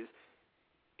is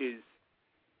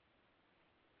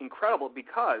incredible,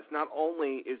 because not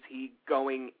only is he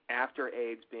going after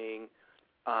AIDS, being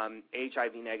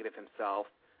HIV negative himself,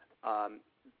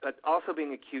 but also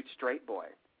being a cute straight boy.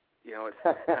 You know, it's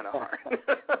kind of hard.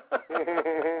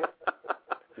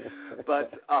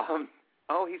 But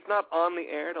he's not on the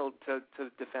air to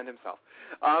defend himself.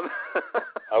 Well,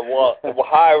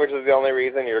 hi, which is the only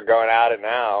reason you're going at it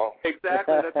now.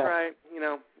 Exactly, that's right. You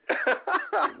know,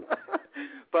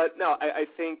 but no, I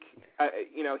think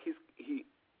you know, he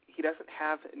doesn't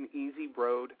have an easy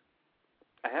road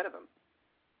ahead of him,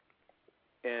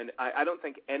 and I don't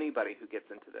think anybody who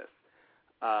gets into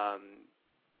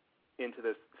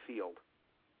this field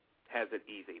has it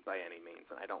easy by any means,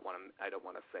 and I don't want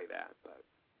to say that, but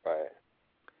right.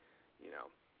 You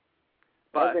know,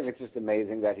 but I think it's just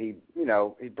amazing that he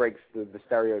breaks the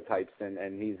stereotypes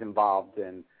and he's involved,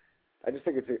 and I just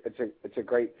think it's a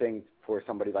great thing for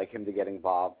somebody like him to get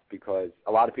involved, because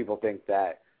a lot of people think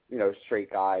that straight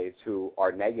guys who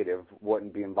are negative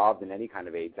wouldn't be involved in any kind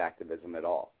of AIDS activism at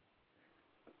all.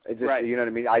 It just, right. You know what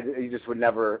I mean? You just would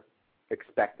never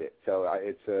expect it. So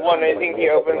it's a well, and I think he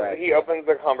opens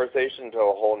the conversation to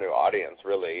a whole new audience.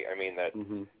 Really, I mean that.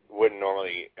 Mm-hmm. Wouldn't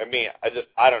normally. I mean, I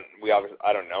don't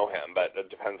know him, but it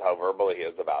depends how verbal he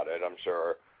is about it. I'm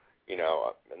sure,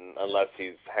 unless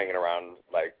he's hanging around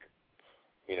like,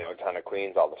 a ton of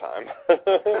queens all the time.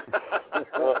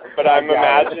 But I'm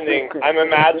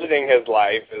imagining his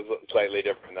life is slightly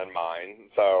different than mine.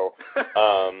 So,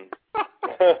 I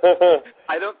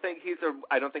don't think he's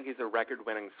a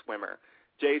record-winning swimmer.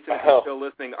 Jason, if you're still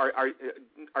listening,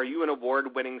 are you an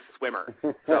award-winning swimmer?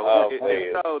 So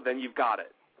if so, then you've got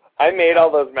it. I made all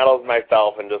those medals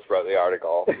myself and just wrote the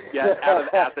article. Yeah, out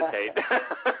of acetate.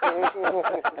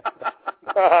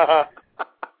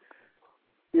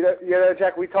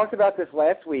 Jack, we talked about this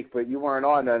last week, but you weren't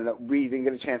on, and we didn't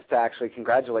get a chance to actually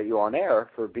congratulate you on air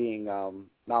for being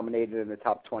nominated in the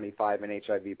top 25 in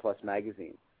HIV Plus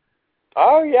magazine.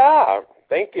 Oh, yeah.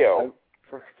 Thank you.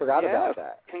 I forgot about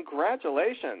that.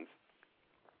 Congratulations.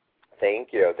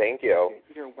 Thank you. You're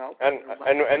welcome.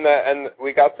 And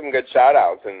we got some good shout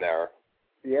outs in there.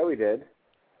 Yeah, we did.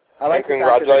 I like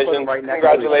congratulations.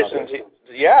 Congratulations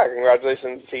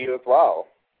to you as well.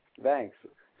 Thanks.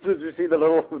 So did you see the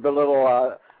little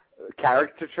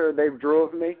caricature they drew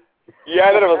of me? Yeah,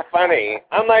 I thought it was funny.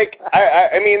 I'm like,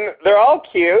 I mean, they're all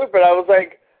cute, but I was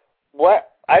like,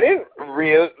 what? I didn't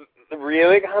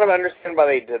really kind of understand why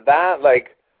they did that.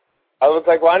 Like, I was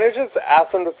like, why don't you just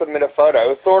ask them to submit a photo? It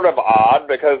was sort of odd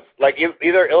because, like,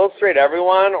 either illustrate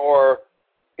everyone or,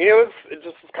 it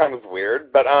just was kind of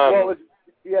weird. But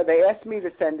they asked me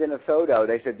to send in a photo.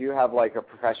 They said, do you have like a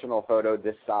professional photo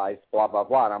this size, blah blah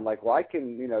blah. And I'm like, well, I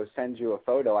can send you a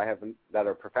photo I have that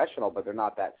are professional, but they're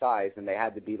not that size, and they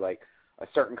had to be like a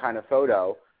certain kind of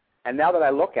photo. And now that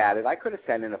I look at it, I could have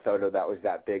sent in a photo that was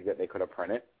that big that they could have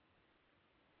printed.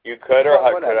 You could, or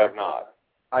I could have not.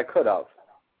 I could have.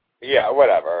 Yeah,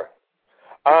 whatever.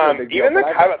 Even the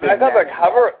cover, I thought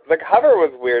the cover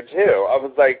was weird too. I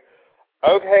was like,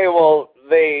 okay, well,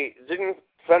 they didn't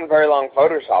spend very long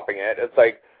photoshopping it. It's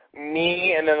like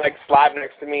me, and then like slapped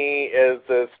next to me is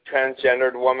this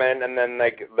transgendered woman, and then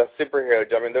like the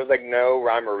superhero. I mean, there's like no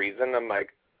rhyme or reason. I'm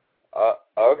like,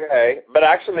 okay. But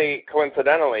actually,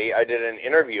 coincidentally, I did an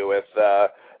interview with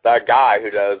that guy who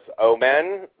does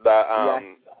O-Men,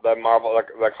 the Marvel,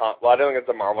 well, I don't think it's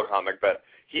a Marvel comic, but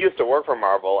he used to work for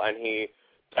Marvel, and he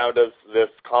now does this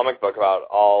comic book about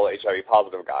all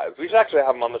HIV-positive guys. We should actually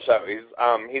have him on the show. He's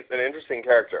an interesting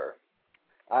character.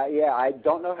 Yeah, I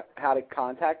don't know how to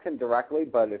contact him directly,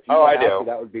 but if you I do.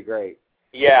 That would be great.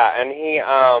 Yeah, and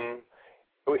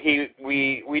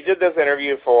we did this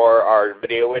interview for our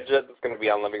video widget. It's going to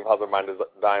be on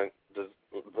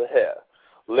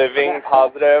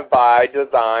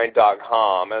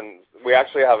livingpositivebydesign.com, and we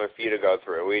actually have a few to go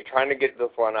through. We're trying to get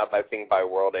this one up, I think, by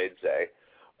World AIDS Day.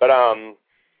 But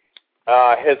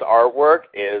his artwork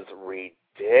is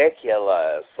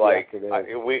ridiculous. Like,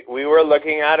 we were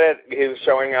looking at it. He was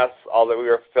showing us all that we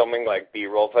were filming, like,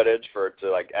 B-roll footage to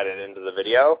like, edit into the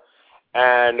video.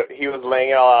 And he was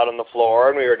laying it all out on the floor,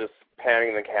 and we were just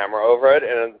panning the camera over it.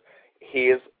 And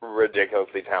he's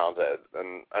ridiculously talented,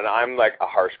 and I'm like a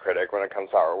harsh critic when it comes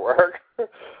to our work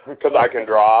because I can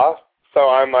draw. So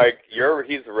I'm like,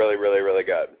 he's really, really, really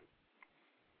good.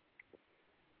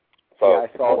 So, yeah,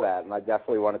 I saw that, and I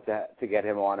definitely wanted to get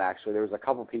him on. Actually, there was a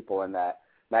couple people in that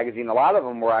magazine. A lot of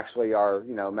them were actually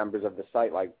members of the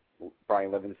site, like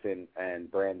Brian Livingston and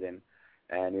Brandon,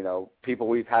 and people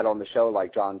we've had on the show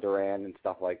like John Duran and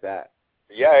stuff like that.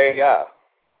 Yeah.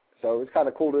 So it was kind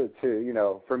of cool to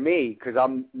for me, because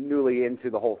I'm newly into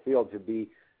the whole field, to be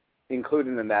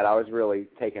included in that. I was really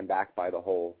taken back by the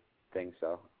whole thing,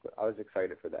 so I was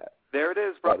excited for that. There it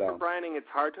is, Robert Brining. It's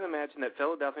hard to imagine that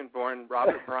Philadelphia-born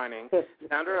Robert Brining,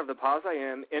 founder of the Pause I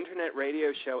Am internet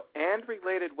radio show and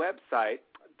related website,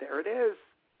 there it is.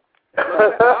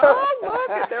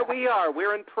 Look, there we are.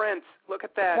 We're in print. Look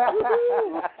at that.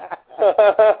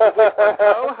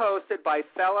 Co-hosted by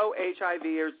fellow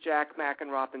HIVers Jack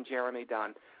McEnroth and Jeremy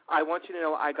Dunn. I want you to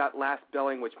know I got last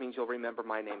billing, which means you'll remember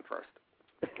my name first.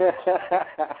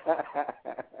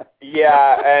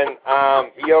 Yeah, and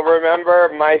you'll remember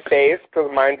my face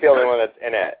because mine's the only one that's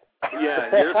in it. Yeah,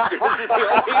 yours is the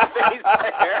only face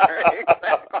there.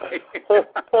 Exactly.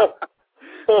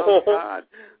 Oh, God.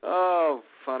 Oh,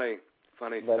 funny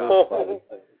stuff. Funny.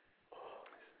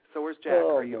 So where's Jack?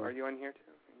 Are you on here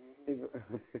too?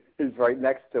 He's right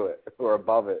next to it or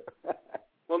above it.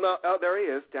 Well, no. Oh, there he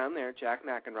is down there, Jack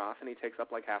McEnroth, and he takes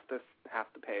up like half the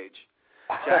page.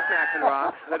 Jack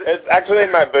McEnroth. It's actually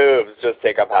my boobs just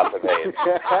take up half the page.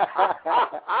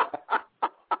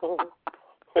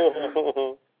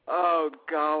 Oh,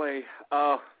 golly.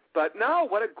 Oh, but no,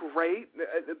 what a great,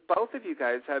 both of you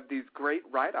guys have these great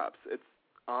write-ups. It's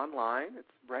online.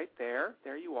 It's right there.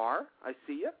 There you are. I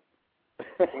see you.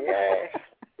 Yay.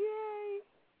 Yay.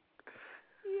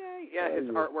 Yeah, his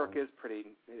artwork is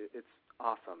pretty, it's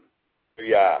awesome.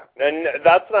 Yeah, and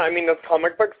that's not, this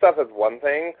comic book stuff is one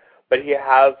thing, but he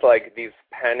has, like, these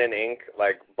pen and ink,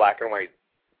 like, black and white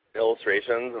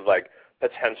illustrations of, like,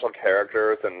 potential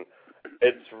characters, and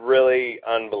it's really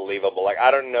unbelievable. Like,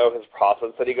 I don't know his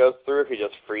process that he goes through, if he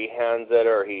just freehands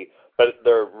it, but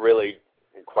they're really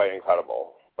quite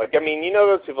incredible. Like,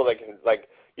 those people that can, like,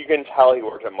 you can tell he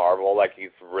worked at Marvel, like,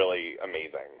 he's really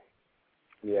amazing.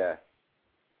 Yeah.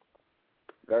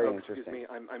 Very Excuse interesting. me,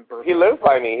 I'm burping. He lives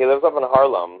by me. He lives up in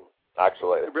Harlem,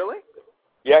 actually. Really?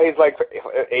 Yeah, he's like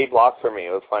 8 blocks from me.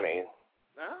 It was funny.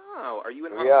 Oh, are you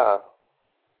in Harlem?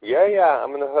 Yeah.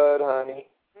 I'm in the hood, honey.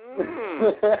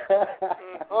 Mm.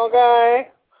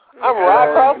 Okay. I'm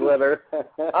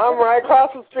right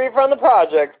across the street from the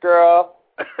projects, girl.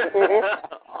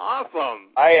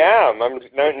 Awesome. I am. I'm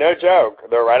no joke.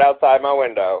 They're right outside my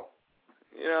window.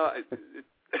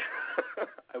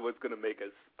 I was going to make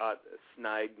a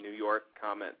snide New York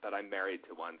comment, but I'm married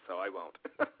to one, so I won't.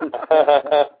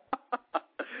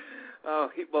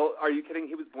 Are you kidding?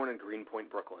 He was born in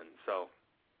Greenpoint, Brooklyn, so.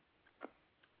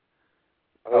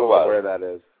 I don't know where that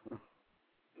is.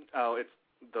 Oh, it's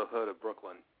the hood of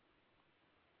Brooklyn.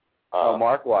 Oh,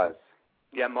 Mark was.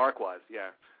 Yeah, Mark was, yeah.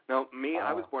 No, me,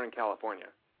 I was born in California.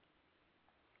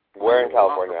 Where in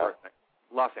California?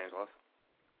 Los Angeles.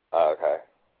 Oh, okay.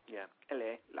 Yeah.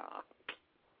 L.A.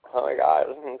 Oh, my God.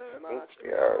 I'm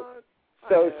scared.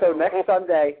 So next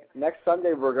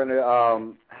Sunday we're going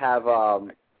to have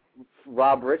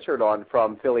Rob Richard on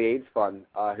from Philly AIDS Fund,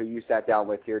 who you sat down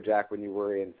with here, Jack, when you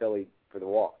were in Philly for the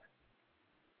walk.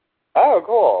 Oh,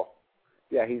 cool.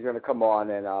 Yeah, he's going to come on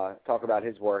and talk about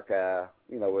his work,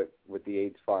 with the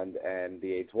AIDS Fund and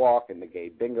the AIDS Walk and the gay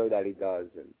bingo that he does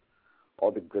and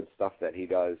all the good stuff that he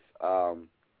does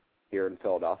here in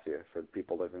Philadelphia for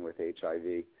people living with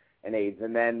HIV and AIDS.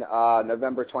 And then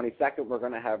November 22nd, we're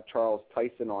going to have Charles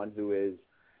Tyson on, who is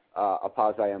a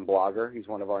Pause I Am blogger. He's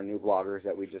one of our new bloggers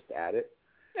that we just added.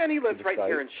 And he lives right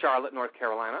here in Charlotte, North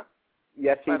Carolina.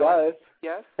 Yes, he does.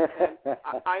 Yes.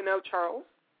 I know Charles.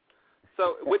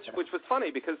 So, which was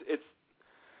funny because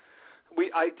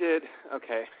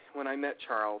when I met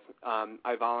Charles,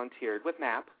 I volunteered with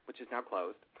MAP, which is now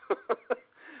closed.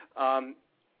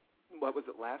 What was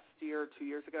it, last year, 2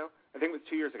 years ago? I think it was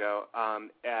 2 years ago,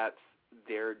 at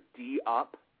their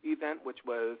D-Up event, which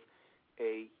was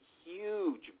a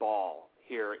huge ball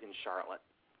here in Charlotte.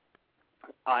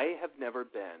 I have never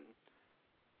been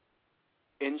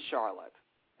in Charlotte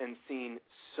and seen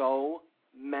so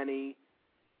many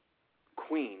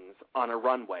queens on a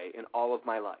runway in all of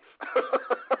my life.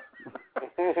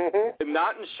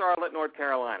 Not in Charlotte, North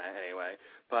Carolina, anyway,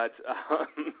 but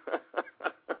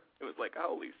it was like,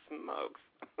 holy smokes.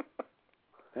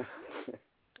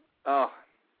 Oh,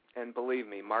 and believe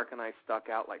me, Mark and I stuck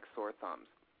out like sore thumbs.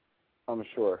 I'm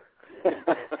sure.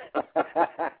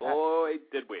 Boy,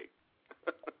 did we.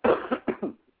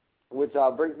 which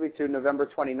brings me to November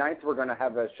 29th. We're going to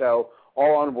have a show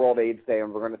all on World AIDS Day,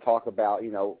 and we're going to talk about,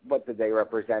 what the day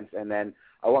represents. And then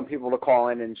I want people to call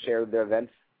in and share their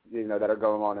events, that are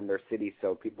going on in their city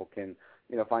so people can,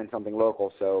 find something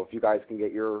local. So if you guys can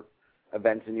get your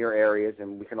events in your areas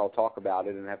and we can all talk about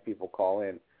it and have people call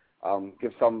in,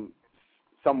 give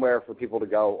somewhere for people to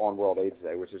go on World AIDS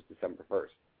Day, which is December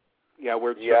 1st. Yeah,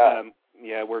 we're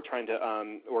trying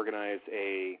to organize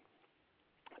a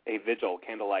vigil,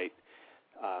 candlelight,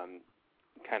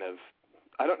 kind of.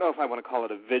 I don't know if I want to call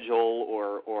it a vigil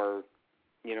or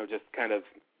just kind of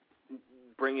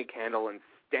bring a candle and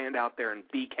stand out there and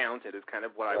be counted is kind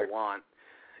of what I want.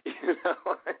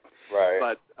 Right.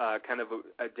 But kind of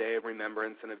a day of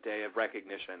remembrance and a day of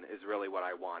recognition is really what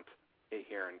I want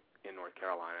here in North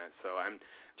Carolina. So I'm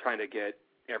trying to get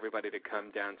everybody to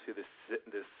come down to the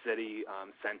city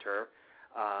center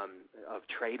of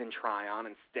Trade and Tryon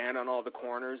and stand on all the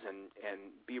corners and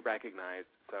be recognized.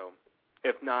 So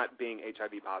if not being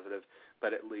HIV positive,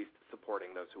 but at least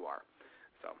supporting those who are.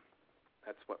 So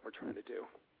that's what we're trying to do,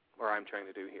 or I'm trying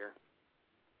to do here.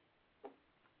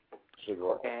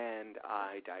 Sure. And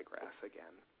I digress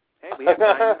again. Hey, we have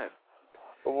 9 minutes.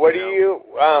 What do you,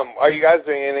 are you guys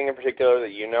doing anything in particular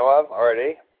that you know of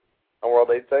already on World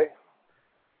AIDS Day?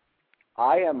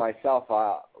 I am myself.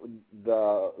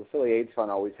 The Philly AIDS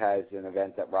Fund always has an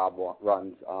event that Rob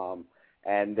runs,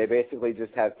 and they basically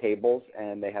just have tables,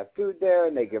 and they have food there,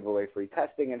 and they give away free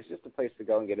testing, and it's just a place to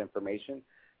go and get information.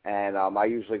 And I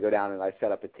usually go down and I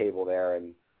set up a table there,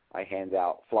 and I hand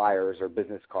out flyers or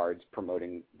business cards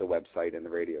promoting the website and the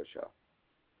radio show.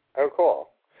 Oh, cool.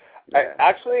 Yeah.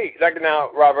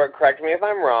 Now, Robert, correct me if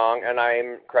I'm wrong, and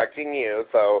I'm correcting you,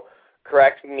 so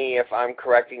correct me if I'm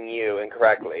correcting you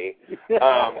incorrectly.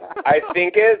 I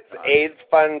think it's AIDS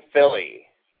Fund Philly,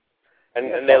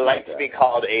 and they like to be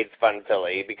called AIDS Fund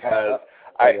Philly because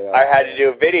I had to do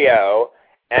a video,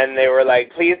 and they were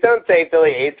like, please don't say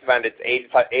Philly AIDS Fund, it's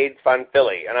AIDS Fund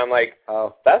Philly. And I'm like,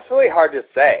 that's really hard to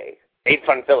say, AIDS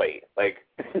Fund Philly.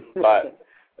 But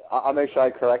I'll make sure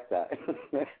I correct that.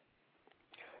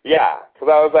 Yeah, because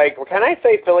I was like, well, can I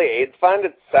say Philly AIDS Fund?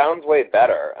 It sounds way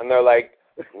better. And they're like,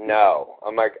 no.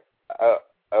 I'm like,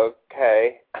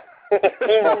 okay.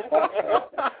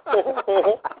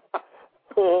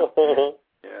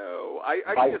 No,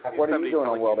 I just what are you doing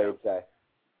on World AIDS Day?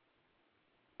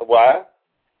 What?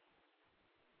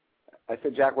 I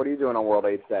said, Jack, what are you doing on World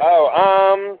AIDS Day?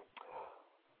 I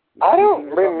don't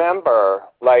remember.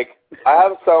 I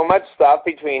have so much stuff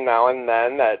between now and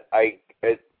then that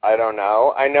I don't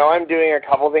know. I know I'm doing a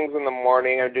couple things in the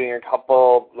morning. I'm doing a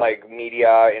couple,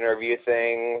 media interview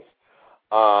things.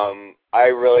 I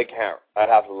really can't. I'd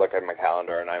have to look at my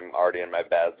calendar, and I'm already in my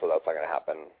bed, so that's not going to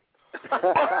happen.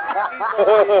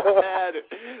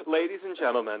 Ladies and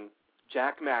gentlemen,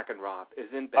 Jack McEnroth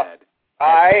is in bed.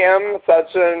 I am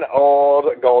such an old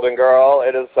golden girl.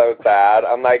 It is so sad.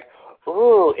 I'm like,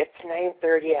 ooh, it's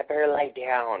 9:30. I better lie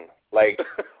down.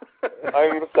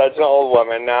 I'm such an old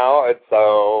woman now. It's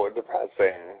so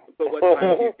depressing. But what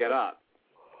time do you get up?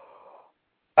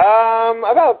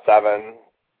 About 7.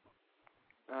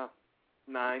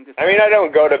 9 to 7. I mean, I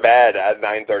don't go to bed at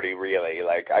 9:30 really.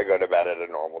 I go to bed at a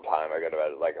normal time. I go to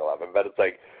bed at 11. But it's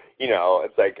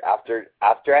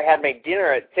after I had my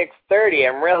dinner at 6:30,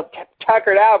 I'm real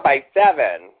tuckered out by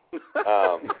 7. He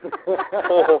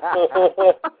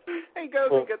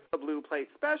goes and gets the blue plate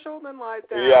special, then lies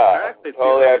down. Yeah,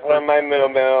 totally. I put on my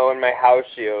moo-moo and my house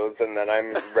shoes, and then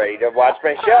I'm ready to watch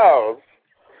my shows.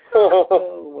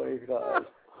 Oh, my God.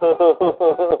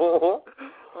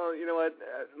 Well, you know what?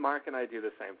 Mark and I do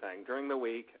the same thing. During the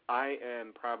week, I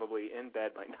am probably in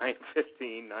bed by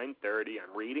 9:15, 9:30.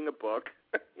 I'm reading a book.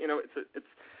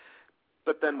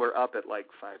 But then we're up at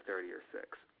 5:30 or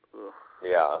 6. Ugh.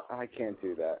 Yeah. I can't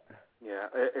do that. Yeah,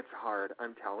 it's hard.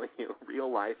 I'm telling you, real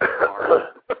life is hard.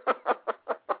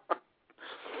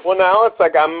 Well, now it's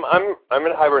I'm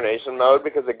in hibernation mode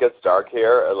because it gets dark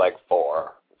here at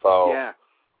 4. So yeah,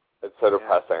 it's so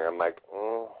depressing. I'm like,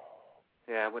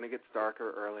 Yeah, when it gets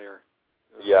darker earlier.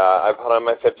 Yeah, I put on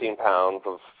my 15 pounds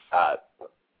of fat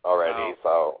already,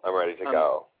 so I'm ready to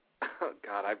go. Oh,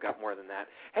 God, I've got more than that.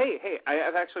 Hey,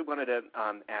 I've actually wanted to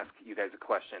ask you guys a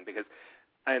question because,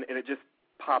 and it just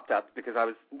popped up because I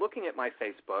was looking at my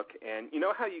Facebook, and you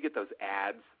know how you get those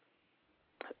ads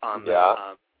on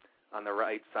the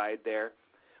right side there?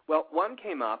 Well, one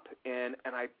came up, and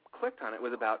I clicked on it. It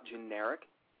was about generic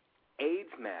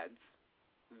AIDS meds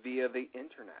via the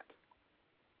Internet.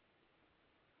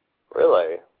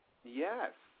 Really?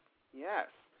 Yes.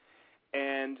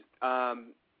 And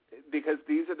because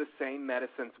these are the same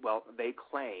medicines, well, they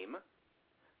claim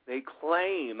They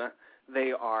claim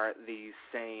they are the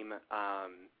same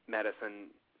medicine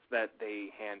that they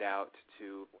hand out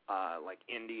to like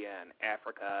India and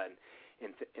Africa and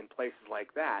in places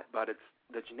like that, but it's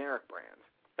the generic brands.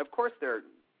 Of course, they're,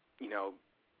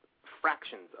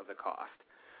 fractions of the cost.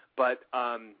 But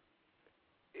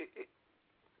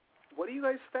what do you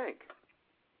guys think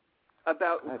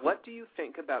about? What do you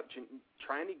think about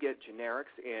trying to get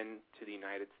generics into the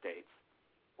United States?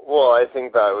 Well, I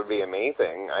think that would be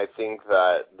amazing. I think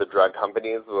that the drug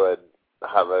companies would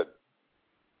have an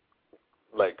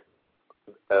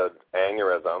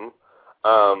aneurysm.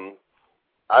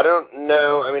 I don't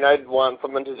know. I mean, I'd want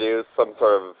someone to do some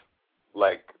sort of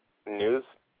news,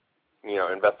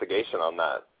 investigation on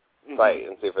that site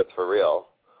and see if it's for real.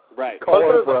 Right.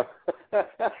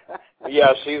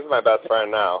 Yeah, she's my best friend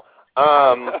now.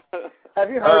 Have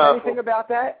you heard anything about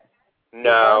that?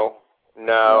 No,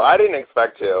 I didn't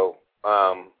expect to.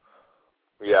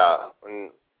 Yeah.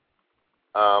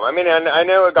 I mean, I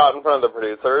know it got in front of the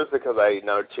producers because I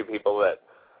know two people that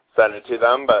sent it to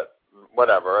them, but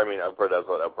whatever. I mean, Oprah does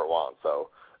what Oprah wants, so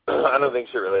I don't think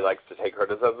she really likes to take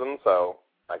criticism, so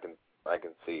I can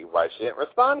see why she didn't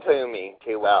respond to me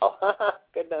too well.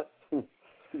 Goodness.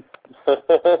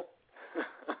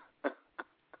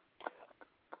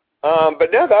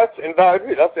 But no, that's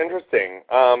interesting.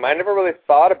 I never really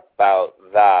thought about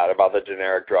that, about the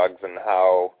generic drugs and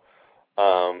how,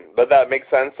 but that makes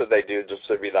sense that they do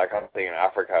distribute that kind of thing in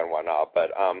Africa and whatnot.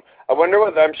 But I wonder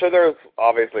I'm sure there's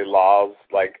obviously laws,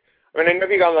 I know if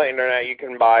you go on the internet, you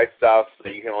can buy stuff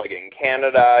that you can only get in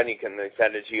Canada and they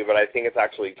send it to you, but I think it's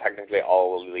actually technically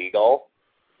all illegal.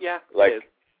 Yeah, it is.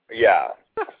 Yeah.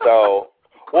 So,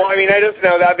 well, I mean, I just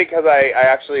know that because I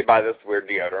actually buy this weird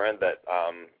deodorant that,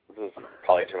 this is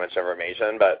probably too much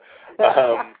information, but,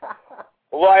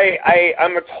 well, I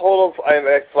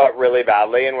slept really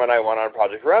badly, and when I went on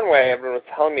Project Runway, everyone was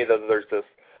telling me that there's this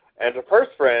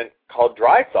antiperspirant called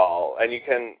Drysol, and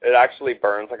it actually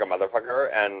burns like a motherfucker,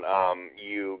 and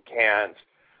you can't,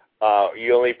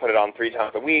 you only put it on 3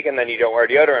 times a week, and then you don't wear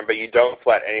deodorant, but you don't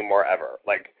sweat anymore ever.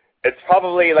 It's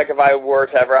probably, if I were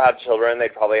to ever have children,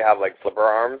 they'd probably have, slipper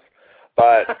arms,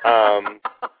 but,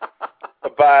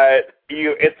 but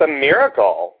it's a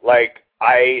miracle.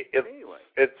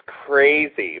 It's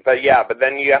crazy. But yeah, but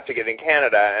then you have to get in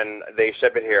Canada, and they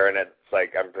ship it here, and it's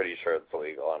I'm pretty sure it's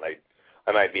illegal, and I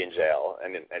might be in jail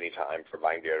any time for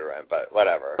buying deodorant, but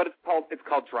whatever. But it's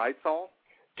called Drysol?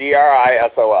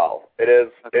 Drysol. It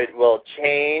is. Okay. It will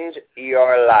change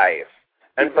your life.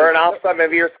 And burn off some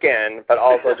of your skin, but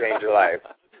also change your life.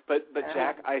 But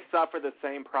Jack, I suffer the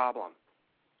same problem.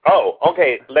 Oh,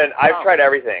 okay. Then I've tried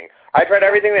everything. I tried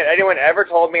everything that anyone ever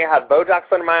told me. I had Botox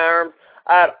in my arms.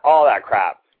 I had all that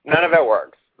crap. None of it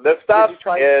works. This stuff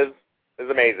is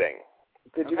amazing.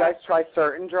 Did you guys try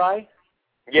Certain Dry?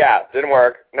 Yeah, didn't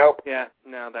work. Nope. Yeah,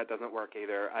 no, that doesn't work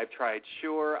either. I've tried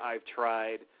Sure. I've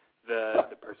tried the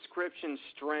prescription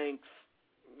strength.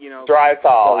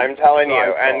 Drysol. I'm telling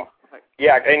you, and.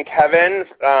 Yeah, and Kevin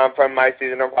from my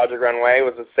season of Project Runway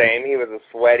was the same. He was a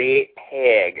sweaty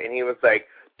pig, and he was like,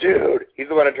 dude, he's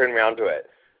the one who turned me on to it.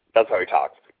 That's how he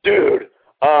talks. Dude,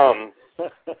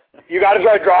 you got to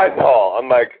try Drysol. I'm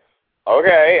like,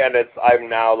 okay, and I'm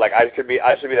now I should be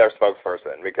their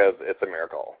spokesperson because it's a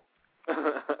miracle.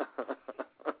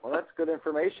 Well, that's good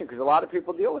information because a lot of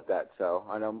people deal with that. So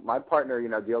I know my partner,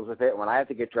 deals with it. When I have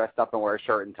to get dressed up and wear a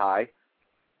shirt and tie,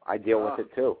 I deal with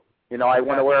it too. I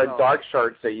want to wear a dark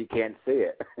shirt so you can't see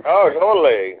it. Oh,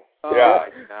 totally. Oh, yeah.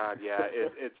 My God, yeah.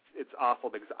 It's awful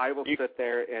because I will sit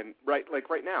there and right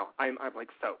now I'm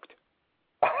soaked.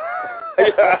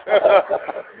 Yeah,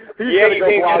 you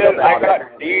can get it.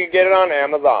 You can get it on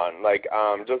Amazon.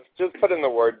 Just put in the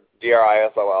word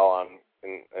Drysol on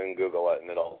and Google it,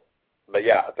 and it'll. But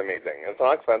yeah, it's amazing. It's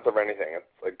not expensive or anything.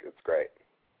 It's great.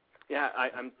 Yeah,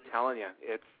 I'm telling you,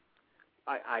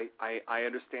 I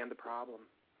understand the problem.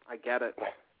 I get it.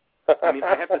 I mean,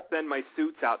 I have to send my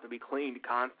suits out to be cleaned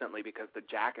constantly because the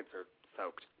jackets are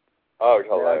soaked. Oh,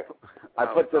 totally. Yeah, I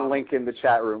put the link in the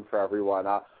chat room for everyone.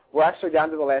 We're actually down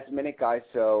to the last minute, guys,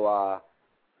 so, I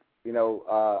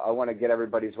want to get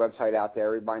everybody's website out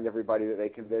there, remind everybody that they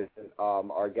can visit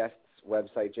our guest's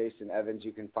website, Jason Evans.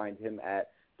 You can find him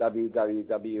at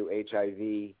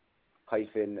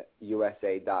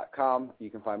www.hiv-usa.com. You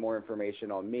can find more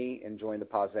information on me and join the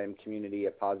PosIM community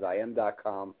at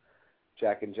posim.com.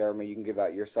 Jack and Jeremy, you can give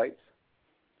out your sites.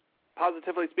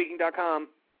 PositivelySpeaking.com.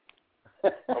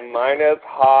 Mine is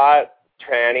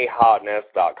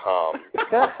trannyhotness.com.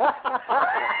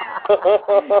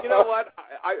 You know what?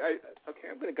 Okay,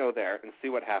 I'm going to go there and see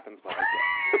what happens when I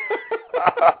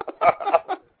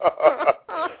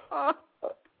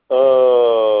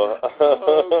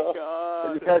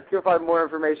you'll find more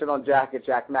information on Jack at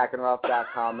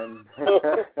jackmcenroe.com. And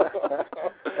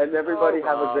and everybody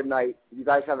have a good night. You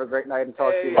guys have a great night and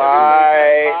talk to you.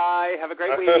 Bye. Bye. Have a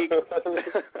great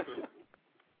week.